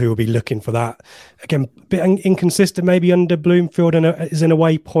as well who will be looking for that. Again, a bit inconsistent maybe under Bloomfield, and is an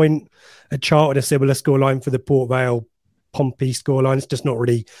away point at Charlton, a similar scoreline for the Port Vale Pompey scoreline. It's just not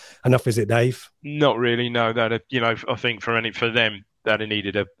really enough, is it, Dave? Not really, no. That I think for them, they'd have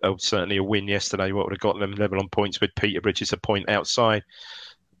needed certainly a win yesterday. What would have got them level on points with Peterbridge? It's a point outside.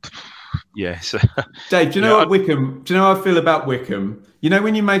 Yes. Dave, do you know what Wycombe? Do you know how I feel about Wycombe?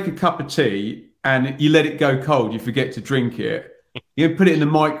 When you make a cup of tea and you let it go cold, you forget to drink it. You put it in the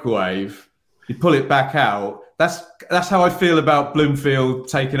microwave, you pull it back out. That's how I feel about Bloomfield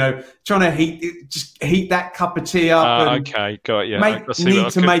taking over, trying to heat that cup of tea up. Okay, got it. Yeah,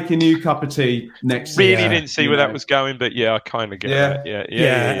 make a new cup of tea next. Really didn't see where that was going, but yeah, I kind of get that.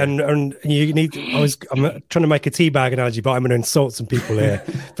 Yeah. And you need. I'm trying to make a tea bag analogy, but I'm going to insult some people here.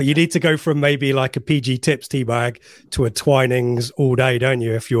 But you need to go from maybe like a PG Tips tea bag to a Twinings all day, don't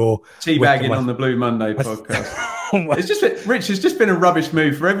you? If you're teabagging on the Blue Monday podcast. It's just been a rubbish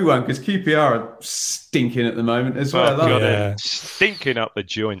move for everyone because QPR are stinking at the moment as well. Stinking up the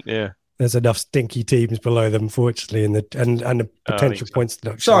joint. Yeah, there's enough stinky teams below them, fortunately, and the potential points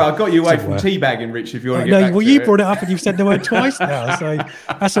deduction. Sorry, I got you away from teabagging, Rich. If you want to get back to you brought it up and you've said the word twice now, so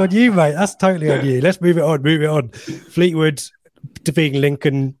that's on you, mate. That's totally on you. Let's move it on. Fleetwood defeating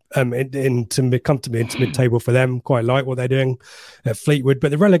Lincoln into mid-table for them. Quite like what they're doing at Fleetwood.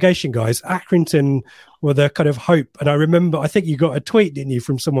 But the relegation guys, Accrington were the kind of hope. And I think you got a tweet, didn't you,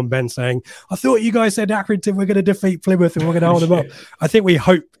 from someone, Ben, saying, I thought you guys said Accrington were going to defeat Plymouth and we're going to hold them up. I think we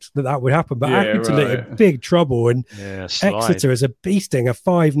hoped that would happen. But Accrington are in big trouble. And Exeter is a beasting, a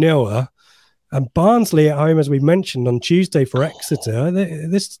 5-0. And Barnsley at home, as we mentioned on Tuesday for Exeter.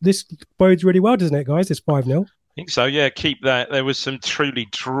 This bodes really well, doesn't it, guys? This 5-0. I think so, yeah. Keep that. There was some truly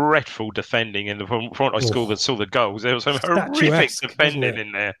dreadful defending in the front. I saw the goals. There was some horrific defending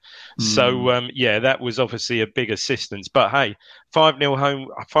in there. So, that was obviously a big assistance. But hey,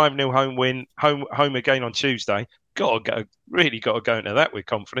 5-0 home win, home again on Tuesday. Got to go into that with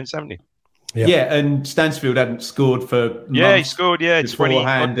confidence, haven't you? Yeah, and Stansfield hadn't scored for months. Yeah, he scored.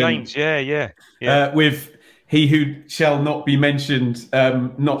 20 games. Yeah. With he who shall not be mentioned,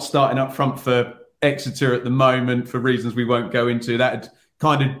 not starting up front for Exeter at the moment for reasons we won't go into. That had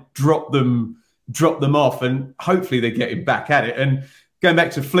kind of dropped them off, and hopefully they're getting back at it. And going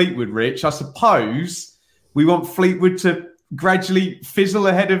back to Fleetwood, Rich, I suppose we want Fleetwood to gradually fizzle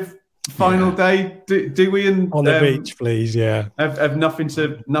ahead of final day. Do we? And on the beach, please. Yeah, have nothing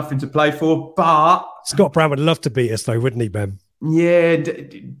to play for. But Scott Brown would love to beat us, though, wouldn't he, Ben? Yeah,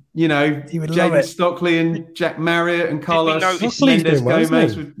 Jaden Stockley and Jack Marriott and Carlos Mendes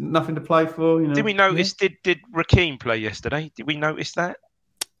Gomez with nothing to play for. Did we notice? Did Rakeem play yesterday? Did we notice that?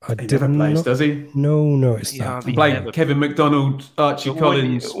 He never plays, does he? No, noticed that. Played Kevin McDonald, Archie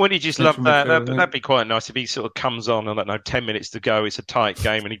Collins. Wouldn't you just love that? That'd be quite nice if he sort of comes on, I don't know, 10 minutes to go. It's a tight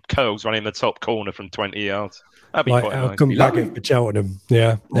game, and he curls running the top corner from 20 yards. That'd be quite nice. Come back for Cheltenham.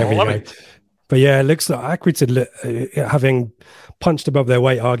 Yeah, there we go. But yeah, it looks like Accrington, having punched above their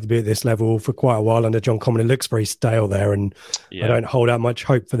weight, arguably at this level for quite a while under John Common, it looks very stale there, and I don't hold out much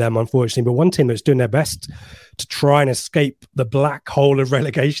hope for them, unfortunately. But one team that's doing their best to try and escape the black hole of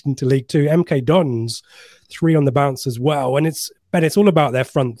relegation to League Two, MK Dons, 3 on the bounce as well. And it's all about their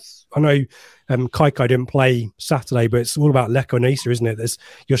front. I know Kaikai didn't play Saturday, but it's all about Leko and Issa, isn't it?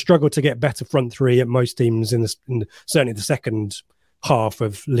 Your struggle to get better front three at most teams in certainly the second half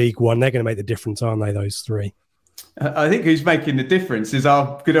of League One. They're going to make the difference, aren't they, those 3? I think who's making the difference is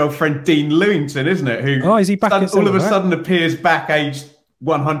our good old friend Dean Lewington, isn't it? Who is he back all of a sudden appears back aged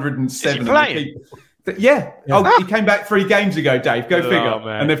 107. Is he playing? Yeah. Oh, he came back 3 games ago, Dave. Go figure.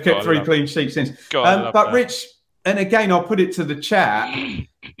 And they've kept 3 clean sheets since. But Rich, and again, I'll put it to the chat,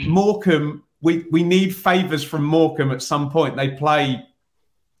 Morecambe, we need favours from Morecambe at some point. They play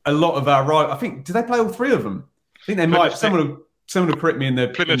a lot of our right. I think, do they play all 3 of them? I think they might. Someone someone will correct me in the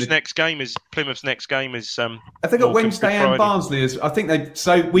Plymouth's next game is. I think at Wednesday and Barnsley. I think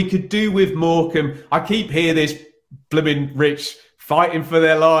so we could do with Morecambe. I keep hearing this blooming Rich fighting for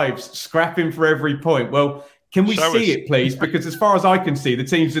their lives, scrapping for every point. Well, can we see it, please? Because as far as I can see, the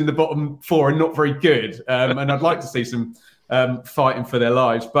teams in the bottom four are not very good, and I'd like to see some fighting for their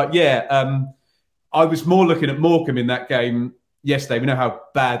lives. But yeah, I was more looking at Morecambe in that game yesterday. We know how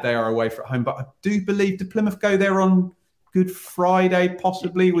bad they are away from home, but I do believe did Plymouth go there on Good Friday,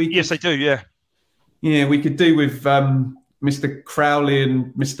 possibly? Yes, they do, yeah. Yeah, we could do with Mr. Crowley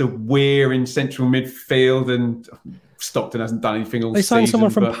and Mr. Weir in central midfield, and Stockton hasn't done anything all season. They signed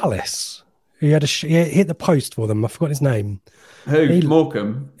someone from Palace. He had he hit the post for them. I forgot his name. Who?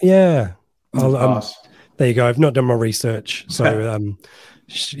 Morecambe? Yeah. There you go. I've not done my research, so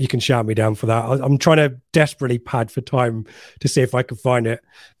you can shout me down for that. I'm trying to desperately pad for time to see if I can find it,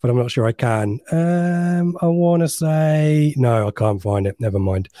 but I'm not sure I can. I want to say no, I can't find it. Never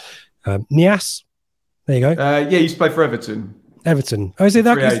mind. Nias, there you go. Yeah, he used to play for Everton. Oh, is it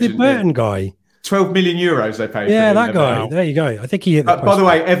that? Is the Burton guy? 12 million euros they paid. Yeah, that guy. Now. There you go. I think he hit the by the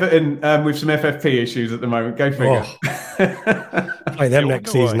way, Everton with some FFP issues at the moment. Go figure. Play them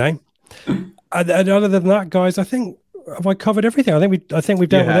next season, eh? And other than that, guys, I think have I covered everything? I think we've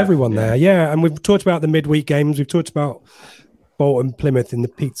dealt with everyone there. Yeah, and we've talked about the midweek games. We've talked about Bolton Plymouth in the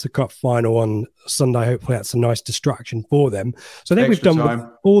Pizza Cup final on Sunday. Hopefully that's a nice distraction for them. So I think we've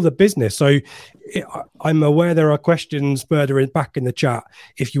done all the business. So I'm aware there are questions further back in the chat.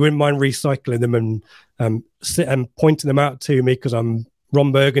 If you wouldn't mind recycling them and pointing them out to me, because I'm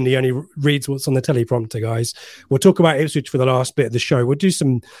Ron Burgundy only reads what's on the teleprompter, guys. We'll talk about Ipswich for the last bit of the show. We'll do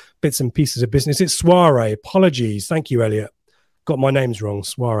some bits and pieces of business. It's Soiree. Apologies. Thank you, Elliot. Got my names wrong.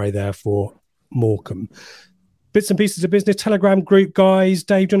 Soiree there for Morecambe. Bits and pieces of business. Telegram group, guys.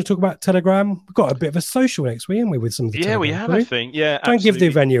 Dave, do you want to talk about Telegram? We've got a bit of a social next week, haven't we, with some of the Telegram we have, group? I think. Yeah, Don't absolutely. give the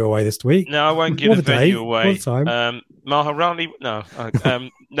venue away this week. No, I won't give the venue away. All the time. Maharani, no.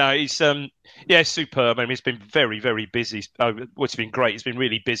 No, it's superb. I mean, it's been very, very busy. It's been great. It's been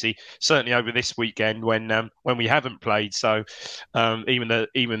really busy, certainly over this weekend when we haven't played. So even the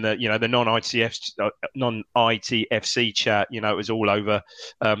non-ITFC chat, it was all over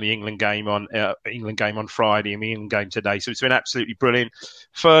the England game on Friday and the England game today. So it's been absolutely brilliant.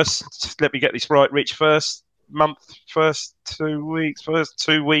 First, let me get this right, Rich. First 2 weeks,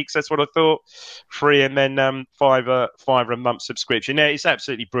 that's what I thought. Free, and then $5 a month subscription. Yeah, it's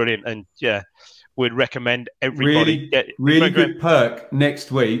absolutely brilliant, and yeah, would recommend everybody really good perk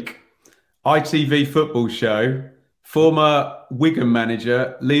next week. ITV football show, former Wigan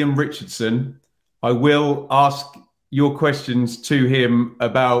manager Liam Richardson. I will ask your questions to him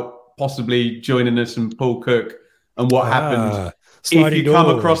about possibly joining us and Paul Cook and what happened. If you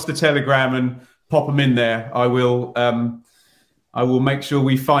come across the Telegram and pop them in there, I will make sure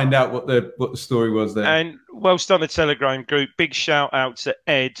we find out what the story was there. And whilst on the Telegram group, big shout out to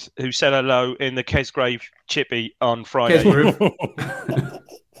Ed, who said hello in the Kesgrave chippy on Friday.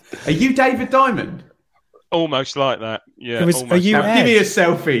 Are you David Diamond? Almost like that. Yeah. Are you Ed? Give me a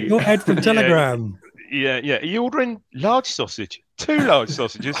selfie. You're Ed from Telegram. Yeah. Are you ordering large sausage? 2 large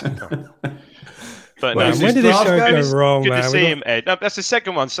sausages. But when did this show go wrong, good man? To see him, Ed. No, that's the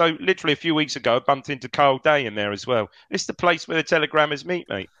second one. So literally a few weeks ago, I bumped into Carl Day in there as well. It's the place where the Telegrammers meet,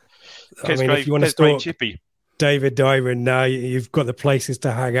 mate. I mean, if you want to stalk David Diamond now, you've got the places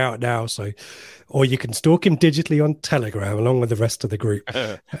to hang out now. So, or you can stalk him digitally on Telegram along with the rest of the group.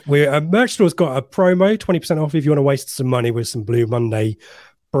 Merch Store's got a promo, 20% off if you want to waste some money with some Blue Monday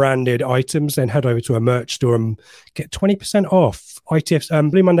branded items. Then head over to a merch store and get 20% off.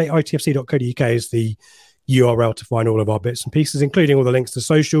 Blue Monday ITFC.co.uk is the URL to find all of our bits and pieces, including all the links to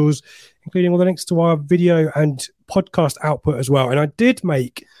socials, including all the links to our video and podcast output as well. And I did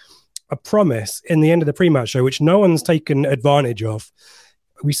make a promise in the end of the pre-match show, which no one's taken advantage of.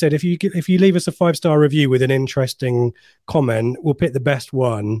 We said if you leave us a 5-star review with an interesting comment, we'll pick the best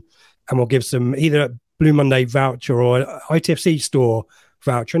one and we'll give some either a Blue Monday voucher or ITFC store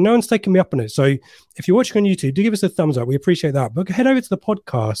voucher. And no one's taken me up on it. So if you're watching on YouTube, do give us a thumbs up. We appreciate that. But head over to the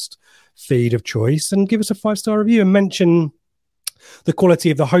podcast feed of choice and give us a 5-star review and mention the quality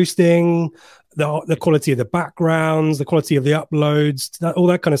of the hosting, the quality of the backgrounds, the quality of the uploads, all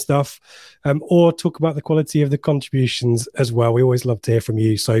that kind of stuff, or talk about the quality of the contributions as well. We always love to hear from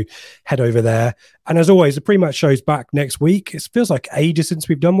you, so head over there. And as always, the pre-match show's back next week. It feels like ages since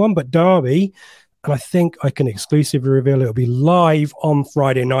we've done one, but Derby, and I think I can exclusively reveal it'll be live on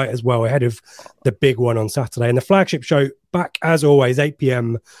Friday night as well, ahead of the big one on Saturday. And the flagship show back, as always, 8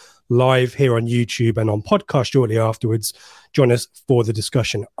 p.m. live here on YouTube and on podcast shortly afterwards. Join us for the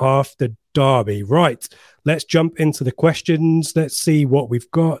discussion after derby. Right, let's jump into the questions. Let's see what we've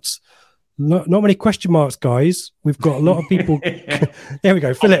got. Not many question marks, guys. We've got a lot of people. There we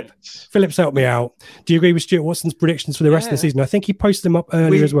go. Philip's helped me out. Do you agree with Stuart Watson's predictions for the rest of the season? I think he posted them up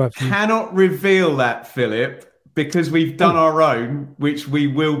earlier as well. We cannot reveal that, Philip, because we've done our own, which we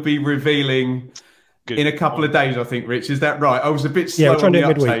will be revealing in a couple of days, I think, Rich. Is that right? I was a bit slow on the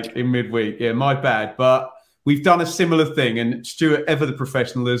uptake in midweek. Yeah, my bad. But we've done a similar thing, and Stuart, ever the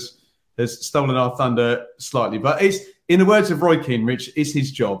professional, has stolen our thunder slightly. But it's, in the words of Roy Keane, Rich, it's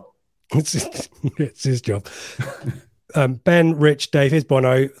his job. It's his job. Ben, Rich, Dave, here's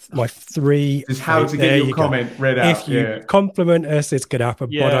Bono. My three. Just how to get your comment read out. If you compliment us, it's going to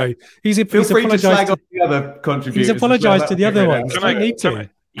happen. Yeah. Bono. Feel free to slag on the other contributors. He's apologised to the other ones.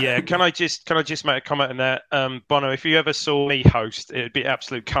 Can I just make a comment on that? Bono, if you ever saw me host, it'd be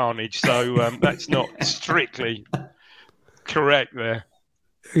absolute carnage. So that's not strictly correct there.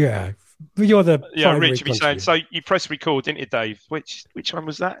 Yeah. You're the Rich would be saying, so you press record, didn't you, Dave? Which one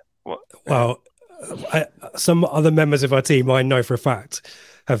was that? What? Well, some other members of our team, I know for a fact,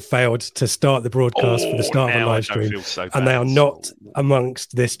 have failed to start the broadcast for the start of a live stream, and they are not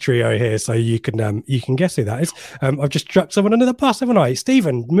amongst this trio here. So you can guess who that is. I've just dropped someone under the bus, haven't I?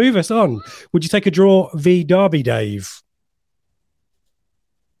 Stephen, move us on. Would you take a draw v Derby, Dave?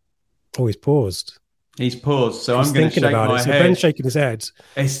 Oh, he's paused. He's paused. So I'm going to shake my head. So Ben's shaking his head.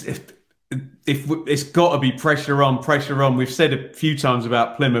 If it's got to be pressure on. We've said a few times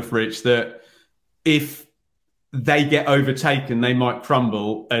about Plymouth, Rich, that if they get overtaken, they might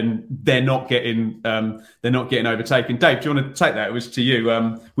crumble, and they're not getting overtaken. Dave, do you want to take that? It was to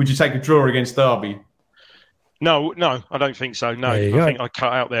you. Would you take a draw against Derby? No, I don't think so. No, I think I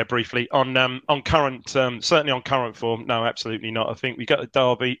cut out there briefly on current, certainly on current form. No, absolutely not. I think we got the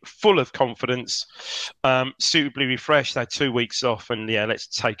Derby full of confidence, suitably refreshed. They had 2 weeks off, and let's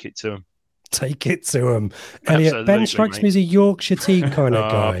take it to them. Take it to them. Elliot, Ben strikes me as a Yorkshire tea kind of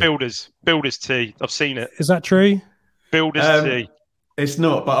guy. Builder's tea. I've seen it. Is that true? Builder's tea. It's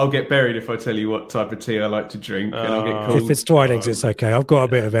not, but I'll get buried if I tell you what type of tea I like to drink. And I'll get called. If it's Twinings, it's okay. I've got a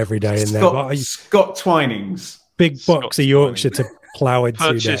bit of every day in there. Scott Twinings. Big box of Yorkshire to plough into.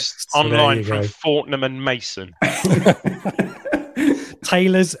 Purchased online from Fortnum and Mason.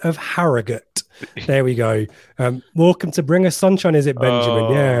 Tailors of Harrogate. There we go. Welcome to Bring Us Sunshine, is it,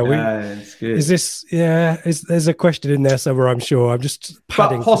 Benjamin? It's good. Is this? Yeah, there's a question in there somewhere, I'm sure. I'm just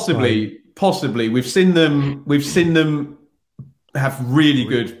padding. But possibly, we've seen them have really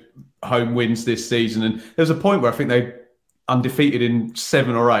good home wins this season, and there was a point where I think they undefeated in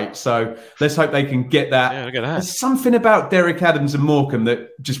 7 or 8. So let's hope they can get that. Yeah, look at that. There's something about Derek Adams and Morecambe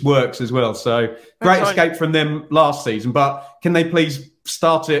that just works as well. So great escape from them last season, but can they please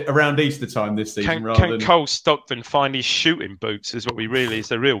start it around Easter time this season? Can Cole Stockton find his shooting boots is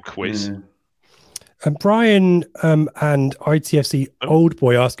the real quiz. Yeah. And Brian and ITFC Old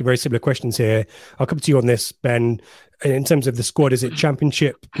Boy asking very similar questions here. I'll come to you on this, Ben. In terms of the squad, is it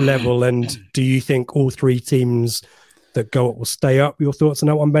championship level? And do you think all 3 teams that go up will stay up? Your thoughts on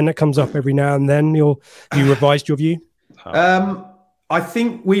that one, Ben? That comes up every now and then. You revised your view? I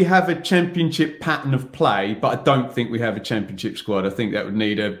think we have a championship pattern of play, but I don't think we have a championship squad. I think that would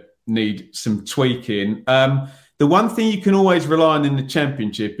need some tweaking. The one thing you can always rely on in the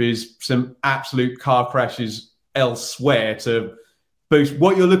championship is some absolute car crashes elsewhere to boost.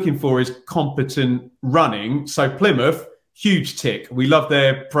 What you're looking for is competent running. So Plymouth, huge tick. We love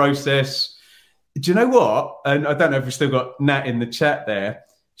their process. Do you know what? And I don't know if we've still got Nat in the chat there.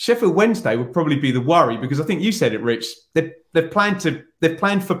 Sheffield Wednesday would probably be the worry, because I think you said it, Rich. They've planned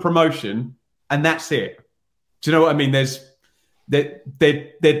for promotion, and that's it. Do you know what I mean?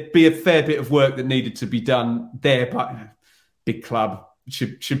 There'd be a fair bit of work that needed to be done there, but big club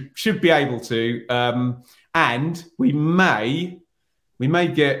should be able to. And we may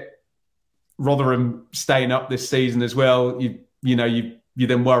get Rotherham staying up this season as well. You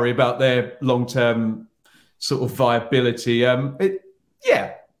then worry about their long-term sort of viability.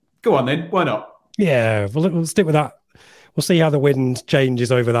 Go on then. Why not? Yeah, we'll stick with that. We'll see how the wind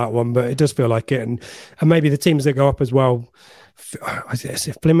changes over that one, but it does feel like it. And maybe the teams that go up as well. I guess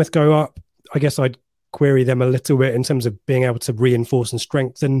if Plymouth go up, I guess I'd query them a little bit in terms of being able to reinforce and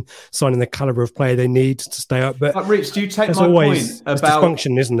strengthen, signing the calibre of player they need to stay up. But Rich, do you take my point about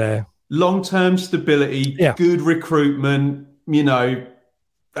dysfunction, isn't there? Long-term stability, good recruitment,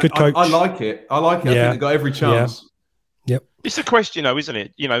 good coach. I like it. I think they've got every chance. Yep. It's a question, though, isn't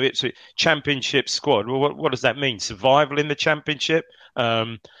it? It's a championship squad. Well, what does that mean? Survival in the championship?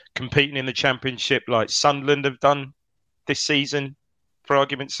 Competing in the championship like Sunderland have done this season, for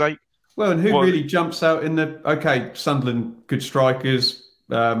argument's sake? Well, and who really jumps out in Sunderland, good strikers.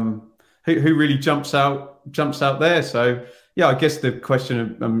 who really jumps out there. So yeah, I guess the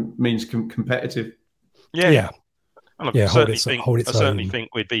question means competitive. Yeah. I certainly own.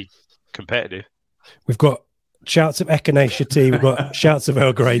 think we'd be competitive. We've got shouts of Ekanesha. We've got shouts of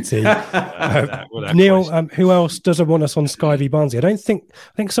Earl Grey tea. Neil, who else doesn't want us on Sky v Barnsley? I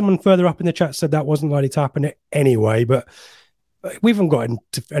think someone further up in the chat said that wasn't likely to happen anyway, but we haven't got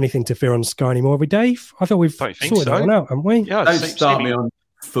anything to fear on Sky anymore, have we, Dave? I thought we've sorted that one out, haven't we? Yeah, don't start me on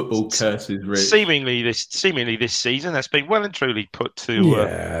football curses, Rich. Seemingly this season that's been well and truly put to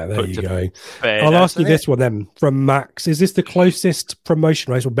there you go. Bed, I'll ask you this one then from Max. Is this the closest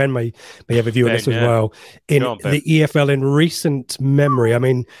promotion race, or Ben may have a view on this as well, in the EFL in recent memory? I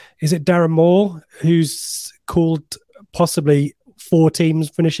mean, is it Darren Moore who's called possibly 4 teams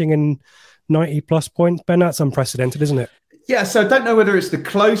finishing in 90 plus points? Ben, that's unprecedented, isn't it? Yeah, so I don't know whether it's the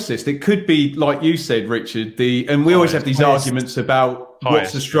closest. It could be, like you said, Richard, and we always have these arguments about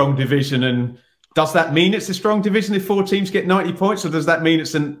what's a strong division, and does that mean it's a strong division if 4 teams get 90 points, or does that mean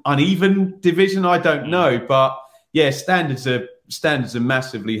it's an uneven division? I don't know. But yeah, standards are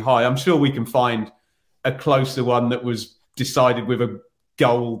massively high. I'm sure we can find a closer one that was decided with a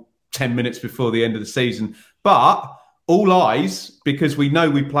goal 10 minutes before the end of the season. But all eyes, because we know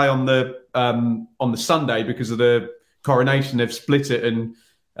we play on the Sunday because of the Coronation, they've split it, and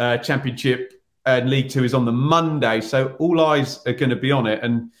Championship and League Two is on the Monday. So all eyes are going to be on it.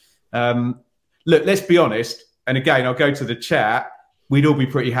 And look, let's be honest. And again, I'll go to the chat. We'd all be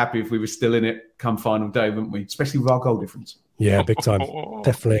pretty happy if we were still in it come final day, wouldn't we? Especially with our goal difference. Yeah, big time.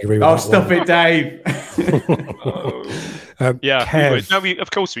 Definitely agree with that. Oh, stop it, Dave. Yeah, Kev, we would. No, of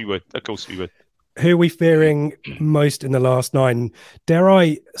course we would. Of course we would. Who are we fearing most in the last 9? Dare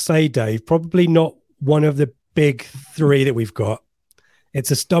I say, Dave, probably not one of the big 3 that we've got.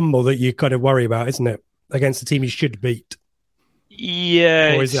 It's a stumble that you kind of worry about, isn't it? Against the team you should beat.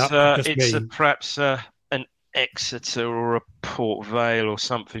 Yeah, it's perhaps an Exeter or a Port Vale or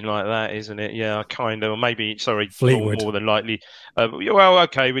something like that, isn't it? Yeah, kind of. Or maybe, Fleetwood. More than likely.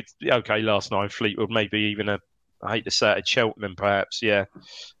 Last night, Fleetwood, maybe even I hate to say it, Cheltenham, perhaps. Yeah,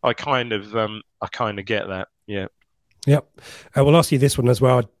 I kind of get that. Yeah. Yep. We'll ask you this one as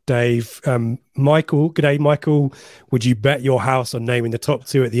well, Dave. Michael, g'day, Michael. Would you bet your house on naming the top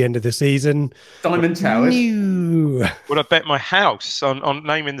 2 at the end of the season? Diamond Towers. Would I bet my house on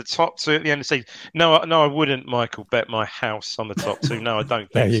naming the top 2 at the end of the season? No, I wouldn't, Michael, bet my house on the top 2. No, I don't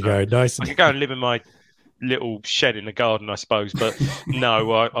think There you go. Nice. I could go and live in my little shed in the garden, I suppose, but no,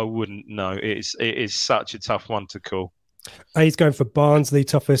 I wouldn't. No, it is such a tough one to call. He's going for Barnsley,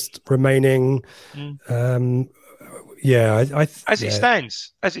 toughest remaining. Yeah, as it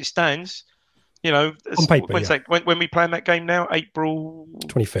stands, you know, on paper, when we play in that game now, April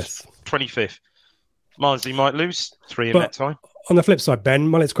 25th. Barnsley might lose 3 in that time. On the flip side, Ben,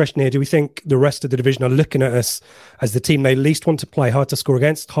 my next question here: do we think the rest of the division are looking at us as the team they least want to play, hard to score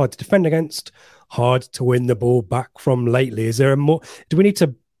against, hard to defend against, hard to win the ball back from lately? Is there do we need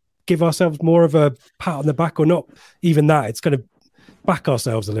to give ourselves more of a pat on the back, or not even that? It's going to back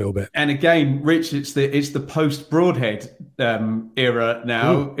ourselves a little bit. And again, Rich, it's the post Broadhead era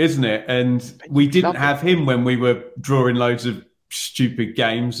now, isn't it? And we didn't have him when we were drawing loads of stupid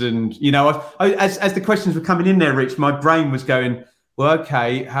games. And you know, as the questions were coming in there, Rich, my brain was going, well,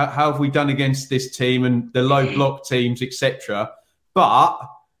 okay, how have we done against this team and the low block teams, etc. But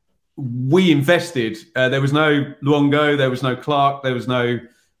we invested. There was no Luongo, there was no Clark, there was no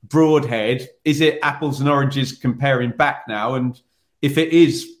Broadhead. Is it apples and oranges comparing back now? And if it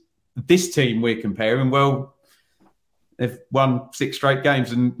is this team we're comparing, well, they've won 6 straight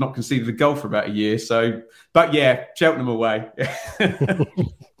games and not conceded a goal for about a year. So, but yeah, Cheltenham away.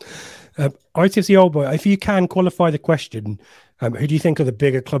 ITFC Old Boy, if you can qualify the question, who do you think are the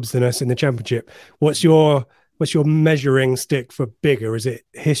bigger clubs than us in the Championship? What's your measuring stick for bigger? Is it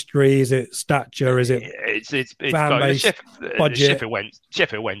history? Is it stature? Is it fan base, budget?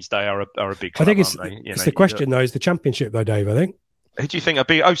 Sheffield Wednesday are a big club. I think it's the question though. Is the Championship though, Dave? I think. Who do you think are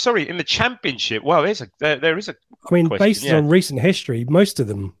big? Oh, sorry, in the Championship. Well, there is a. I mean, based on recent history, most of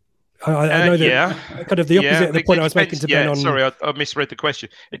them. I know that kind of the opposite of the point I was making to Ben on. Sorry, I misread the question.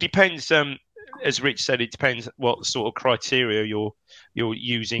 It depends. As Rich said, it depends what sort of criteria you're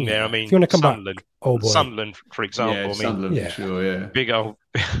using there. I mean, if you want to come Sunderland, for example. Sunderland, sure, yeah. Big old.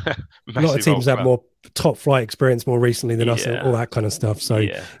 A lot of teams have more top flight experience more recently than us, and all that kind of stuff. So,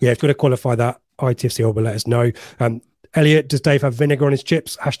 if you want to qualify that, ITFC Old Boy, let us know. Elliot, does Dave have vinegar on his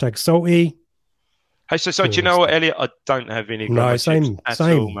chips? #salty. Hey, so do you know what, Elliot? I don't have vinegar on my chips at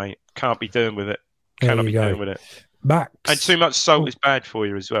all, mate. Can't be doing with it. Cannot be doing with it. Max. And too much salt is bad for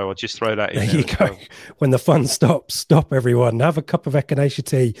you as well. I'll just throw that in there. You go. Well. When the fun stops, stop everyone. Have a cup of echinacea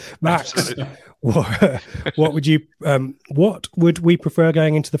tea. Max, what would we prefer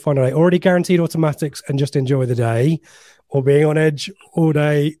going into the final day? Already guaranteed automatics and just enjoy the day, or being on edge all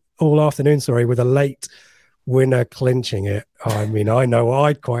afternoon, with a late winner clinching it? I mean, I know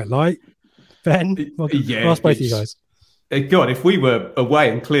I'd quite like. Ben, ask both of you guys. God, if we were away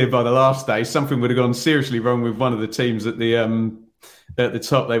and cleared by the last day, something would have gone seriously wrong with one of the teams at the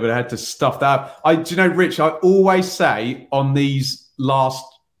top. They would have had to stuff that up. Do you know, Rich, I always say on these last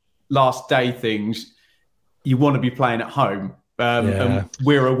day things, you want to be playing at home. And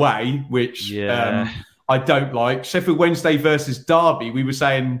we're away, which I don't like. Sheffield Wednesday versus Derby, we were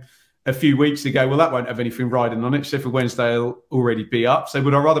saying a few weeks ago, well, that won't have anything riding on it. Sheffield Wednesday will already be up. So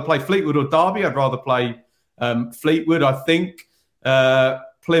would I rather play Fleetwood or Derby? I'd rather play Fleetwood. I think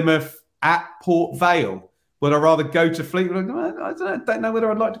Plymouth at Port Vale. Would I rather go to Fleetwood? I don't know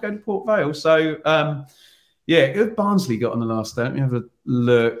whether I'd like to go to Port Vale. So, who have Barnsley got on the last day? Let me have a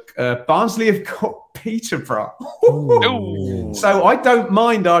look. Barnsley have got Peterborough. So I don't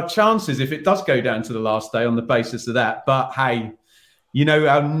mind our chances if it does go down to the last day on the basis of that. But hey, you know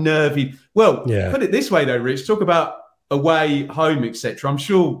how nervy. Well, put it this way though, Rich. Talk about away, home, etc. I'm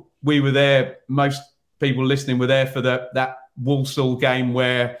sure we were there. Most people listening were there for that Walsall game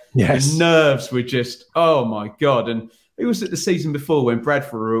where the nerves were just, oh my God. And it was at the season before when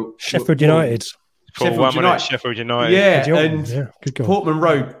Bradford Sheffield United. Sheffield United. Yeah, and Portman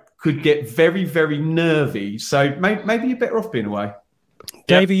Road could get very, very nervy. So maybe you're better off being away.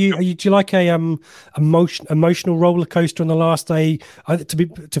 Dave, do you like a emotional roller coaster on the last day? To be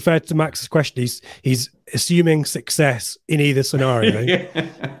fair to Max's question, he's assuming success in either scenario.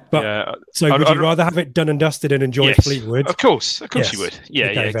 So would you rather have it done and dusted and enjoy Fleetwood? Of course you would.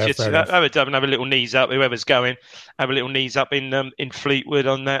 Just have it done and have a little knees up. Whoever's going, have a little knees up in Fleetwood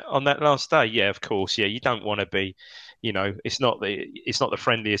on that last day. Yeah, of course. Yeah, you don't want to be. You know, it's not the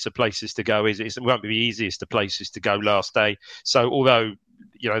friendliest of places to go. It won't be the easiest of places to go last day. So although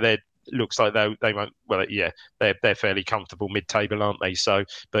looks like they won't. Well, they're fairly comfortable mid-table, aren't they? So,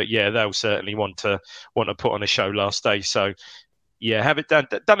 but they'll certainly want to put on a show last day. So, have it done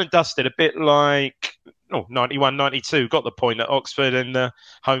and dusted. A bit like 91-92 got the point at Oxford, and the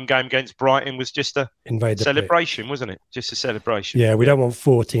home game against Brighton was just a celebration, wasn't it? Just a celebration. Yeah, we don't want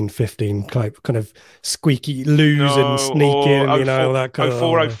 14-15 kind of squeaky lose and sneak in, that kind of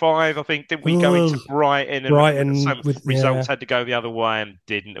 04-05, I think, didn't we go into Brighton and some results had to go the other way and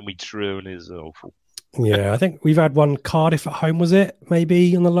didn't, and we drew, and it was awful. Yeah, I think we've had one Cardiff at home, was it?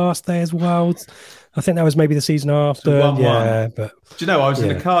 Maybe on the last day as well. I think that was maybe the season after. But do you know, I was in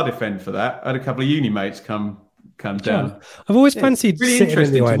the Cardiff end for that. I had a couple of uni mates come down. I've always fancied really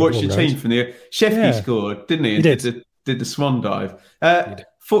interesting to watch your team from the Sheffy scored, didn't he? He did the swan dive.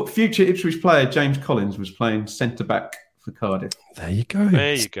 Future Ipswich player James Collins was playing centre back for Cardiff. There you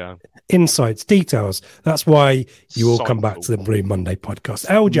go. Insights, details. That's why you all come back to the Blue Monday podcast.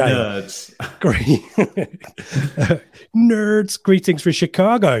 LJ. Nerds. Greetings from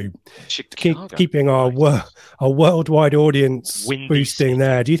Chicago. Keeping our worldwide audience boosting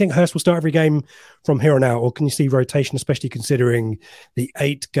there. Do you think Hurst will start every game from here on out, or can you see rotation, especially considering the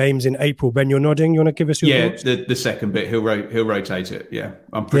 8 games in April? Ben, you're nodding. You want to give us your thoughts? the second bit, he'll rotate it. Yeah,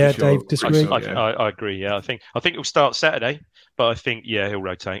 I'm pretty sure. Dave, disagree? I agree. Yeah, I think it'll start Saturday, but I think he'll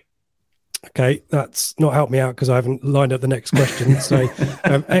rotate. Okay, that's not helped me out because I haven't lined up the next question. So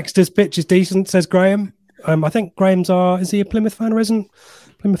Exeter's pitch is decent, says Graham. I think is he a Plymouth fan or isn't?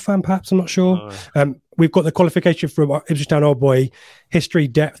 Plymouth fan, perhaps, I'm not sure. We've got the qualification from Ipswich Town Old Boy, history,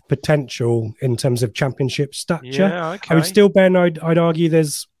 depth, potential in terms of championship stature. Yeah, okay. I would still, Ben, I'd argue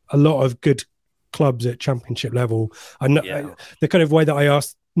there's a lot of good clubs at championship level. The kind of way that I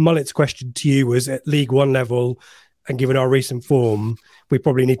asked Mullet's question to you was at League One level, and given our recent form, we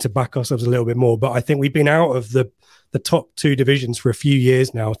probably need to back ourselves a little bit more. But I think we've been out of the top 2 divisions for a few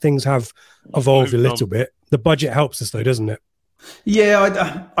years now. Things have evolved a little bit. The budget helps us though, doesn't it?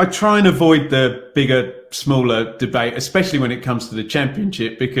 Yeah, I try and avoid the bigger, smaller debate, especially when it comes to the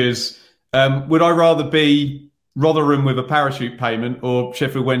championship, because would I rather be Rotherham with a parachute payment or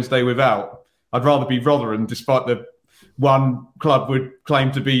Sheffield Wednesday without? I'd rather be Rotherham, despite the one club would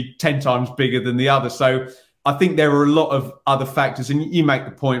claim to be 10 times bigger than the other. So I think there are a lot of other factors. And you make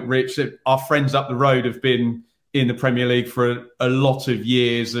the point, Rich, that our friends up the road have been in the Premier League for a lot of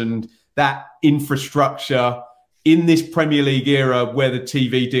years, and that infrastructure in this Premier League era where the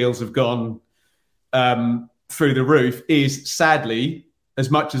TV deals have gone through the roof is sadly,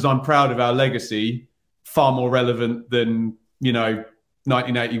 as much as I'm proud of our legacy, far more relevant than,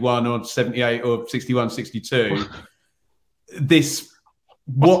 1981 or 78 or 61, 62.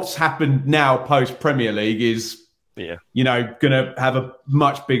 what's happened now post Premier League is, going to have a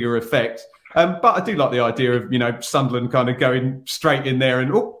much bigger effect. But I do like the idea of, Sunderland kind of going straight in there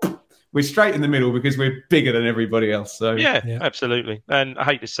and we're straight in the middle because we're bigger than everybody else. So yeah, absolutely. And I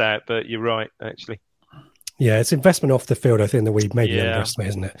hate to say it, but you're right, actually. Yeah, it's investment off the field, I think, that we maybe underestimate,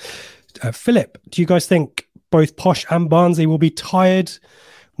 isn't it? Philip, do you guys think both Posh and Barnsley will be tired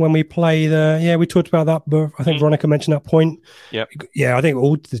when we play we talked about that, but I think Veronica mentioned that point. Yeah, I think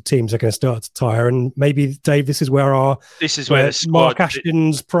all the teams are going to start to tire, and maybe, Dave, this is where the squad, Mark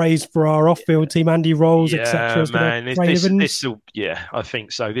Ashton's praise for our off-field team, Andy Rolls, etc. I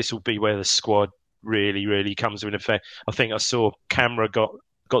think so. This will be where the squad really, really comes into effect. I think I saw Camera got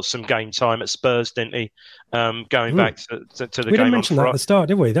some game time at Spurs, didn't he? Going back to the game. We didn't mention that at the start,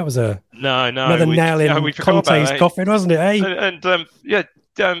 did we? That was another nail in Conte's coffin, wasn't it? Eh?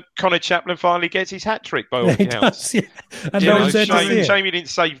 Connor Chaplin finally gets his hat trick by all accounts. Shame he didn't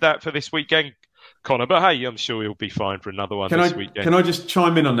save that for this weekend, Connor. But hey, I'm sure he'll be fine for another one this weekend. Can I just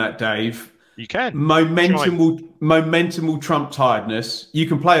chime in on that, Dave? You can. Momentum will trump tiredness. You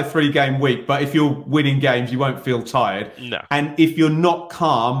can play a 3-game week, but if you're winning games, you won't feel tired. No. And if you're not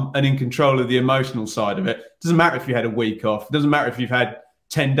calm and in control of the emotional side of it, doesn't matter if you had a week off. It doesn't matter if you've had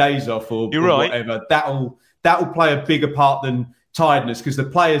 10 days off or whatever. That'll play a bigger part than tiredness, because the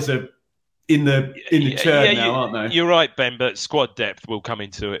players are in the churn now, aren't they? You're right, Ben, but squad depth will come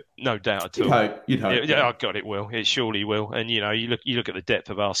into it, no doubt at all. You'd hope. Yeah, oh God, it will. It surely will. And you look at the depth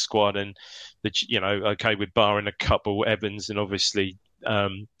of our squad, and with barring a couple, Evans and obviously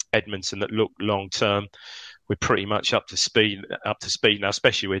Edmondson that look long term, we're pretty much up to speed now,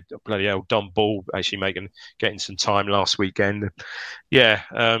 especially with bloody hell Don Ball actually getting some time last weekend. You've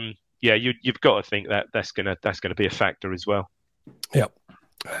got to think that's gonna be a factor as well. Yep.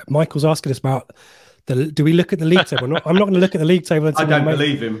 Michael's asking us about do we look at the league table? I'm not going to look at the league table until I don't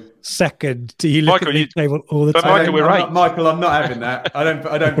believe him. Second. Do you look at the league table all the time? Michael, we're right. Michael, I'm not having that. I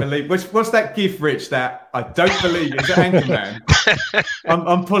don't believe. What's that gif, Rich? That I don't believe. Is it Anchorman?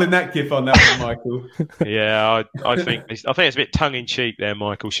 I'm pulling that gif on that one, Michael. Yeah, I think it's a bit tongue in cheek there,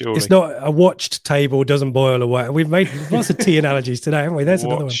 Michael. Surely it's not a watched table doesn't boil away. We've made lots of tea analogies today, haven't we? There's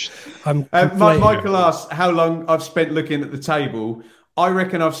another one. Michael asked how long I've spent looking at the table. I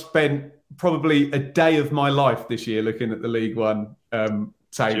reckon I've spent probably a day of my life this year looking at the League One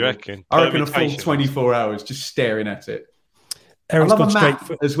table. You reckon? I reckon a full 24 hours just staring at it. Eric's I love a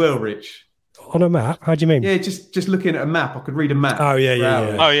map as well, Rich. On a map? How do you mean? Yeah, just looking at a map. I could read a map. Oh,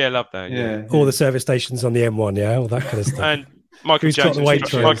 yeah. Oh, yeah, love that. Yeah. All the service stations on the M1, yeah, all that kind of stuff. And Michael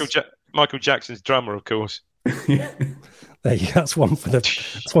Jackson's drummer, of course. There you go. That's one for the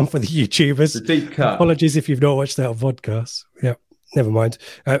YouTubers. The deep cut. Apologies if you've not watched that on podcast. Yeah. Never mind.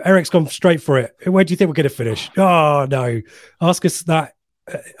 Eric's gone straight for it. Where do you think we're going to finish? Oh, no. Ask us that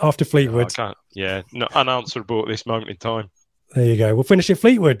after Fleetwood. I can't. Not unanswerable at this moment in time. There you go. We'll finish at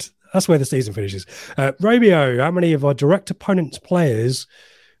Fleetwood. That's where the season finishes. Romeo, how many of our direct opponents' players,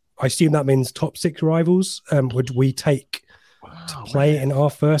 I assume that means top 6 rivals, would we take to play in our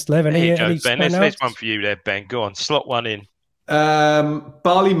first 11? There you go, Ben. There's one for you there, Ben. Go on. Slot one in.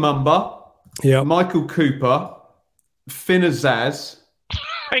 Barley Mumba. Yeah. Michael Cooper. Finn Azaz.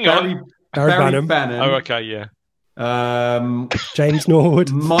 Hang on. Barry Bannon. Oh, okay, yeah. James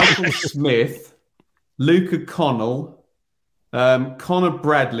Norwood. Michael Smith. Luca Connell. Connor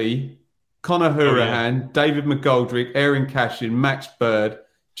Bradley. Connor Hurahan. David McGoldrick. Aaron Cashin. Max Bird.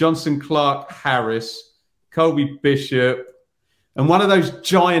 Johnson Clark Harris. Colby Bishop. And one of those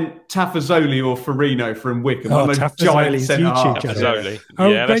giant Tafazoli or Farino from Wickham. One of those giant centre-halves. Tafazoli.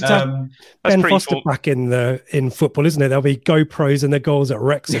 Great to have Ben Foster back in football, isn't it? There'll be GoPros and the goals at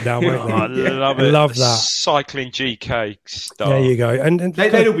Wrexham now, won't they? I love that. Cycling GK stuff. There you go. And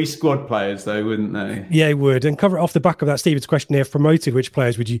they'd all be squad players, though, wouldn't they? Yeah, they would. And cover it off the back of that Stephen's question here, promoted, which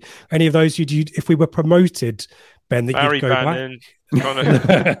players would you, any of those, if we were promoted, Ben, that Barry you'd go Bannon,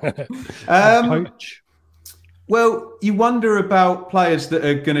 back? Coach. Well, you wonder about players that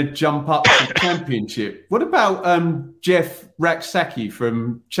are going to jump up to the Championship. What about Jeff Raksaki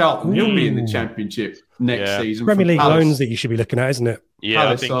from Charlton? He'll be in the Championship next season. Premier League loans that you should be looking at, isn't it? Yeah,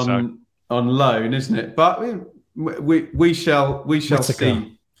 Palace I think so. On loan, isn't it? But we shall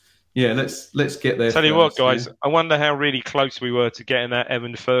see. Yeah, let's get there. Tell you what, guys, I wonder how really close we were to getting that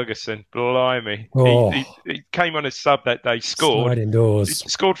Evan Ferguson. Blimey, he came on as sub that day. Scored indoors. He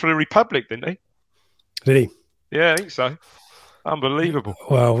scored for the Republic, didn't he? Did he? Yeah, I think so. Unbelievable.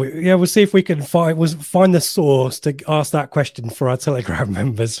 Well, we'll see if we can find the source to ask that question for our Telegram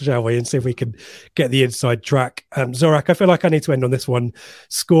members, shall we? And see if we can get the inside track. Zorak, I feel like I need to end on this one.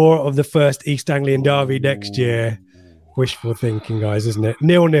 Score of the first East Anglian derby next year. wishful thinking, guys, isn't it?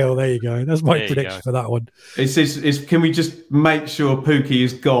 0-0. There you go. That's my prediction for that one. Can we just make sure Pookie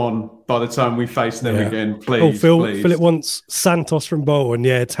is gone by the time we face them again, please? Philip wants Santos from Bolton.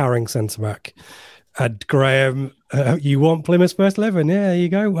 Yeah, towering centre back. And Graham, you want Plymouth's first 11? Yeah, there you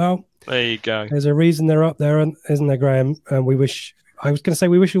go. Well, there you go. There's a reason they're up there, isn't there, Graham? And we wish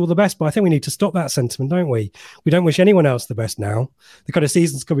you all the best, but I think we need to stop that sentiment, don't we? We don't wish anyone else the best now. The kind of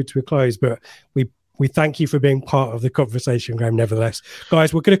season's coming to a close, but we thank you for being part of the conversation, Graham, nevertheless.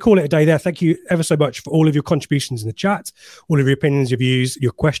 Guys, we're going to call it a day there. Thank you ever so much for all of your contributions in the chat, all of your opinions, your views,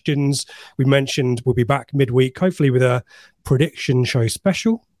 your questions. We mentioned we'll be back midweek, hopefully with a prediction show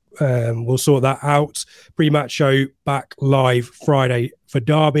special. We'll sort that out. Pre-match show back live Friday for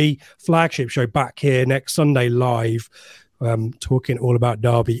Derby. Flagship show back here next Sunday live, talking all about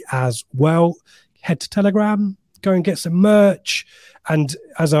Derby as well. Head to Telegram, go and get some merch. And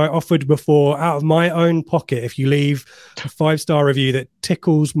as I offered before, out of my own pocket, if you leave a 5-star review that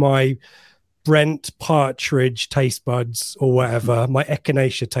tickles my Brent Partridge taste buds or whatever, my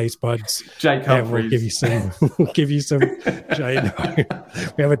Echinacea taste buds, Jake Humphries. We'll give you some. We'll give you some. Jay, no,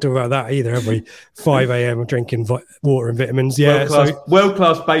 we haven't talked about that either, have we? 5 a.m. drinking water and vitamins. Yeah, world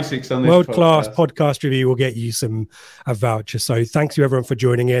class basics on this. World class podcast review will get you a voucher. So thanks to everyone for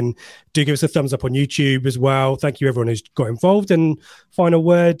joining in. Do give us a thumbs up on YouTube as well. Thank you everyone who's got involved. And final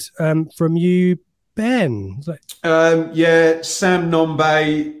word from you, Ben. Sam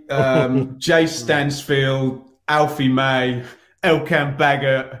Nombe, Jay Stansfield, Alfie May, Elkan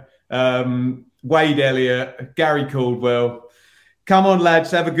Baggett, Wade Elliott, Gary Caldwell. Come on,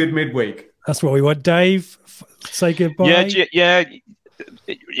 lads, have a good midweek. That's what we want. Dave, say goodbye. Yeah.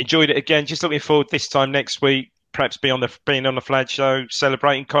 Enjoyed it again. Just looking forward this time next week. Perhaps being on the Flag Show,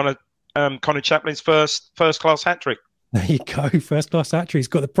 celebrating Connor Chaplin's first class hat trick. There you go. First class hat trick. He's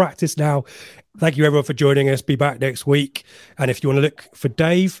got the practice now. Thank you everyone for joining us. Be back next week. And if you want to look for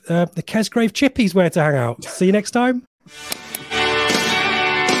Dave, the Kesgrave Chippies where to hang out. See you next time.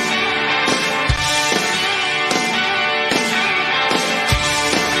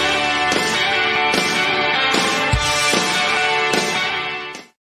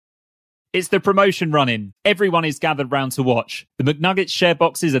 It's the promotion run-in. Everyone is gathered round to watch. The McNuggets share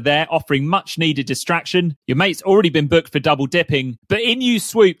boxes are there, offering much-needed distraction. Your mate's already been booked for double dipping, but in you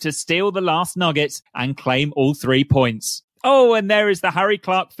swoop to steal the last nugget and claim all 3 points. Oh, and there is the Harry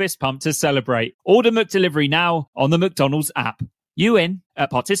Clark fist pump to celebrate. Order McDelivery now on the McDonald's app. You in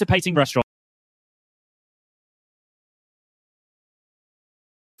at participating restaurants.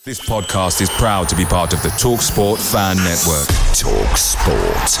 This podcast is proud to be part of the TalkSport Fan Network.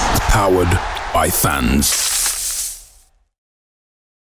 TalkSport. Powered by fans.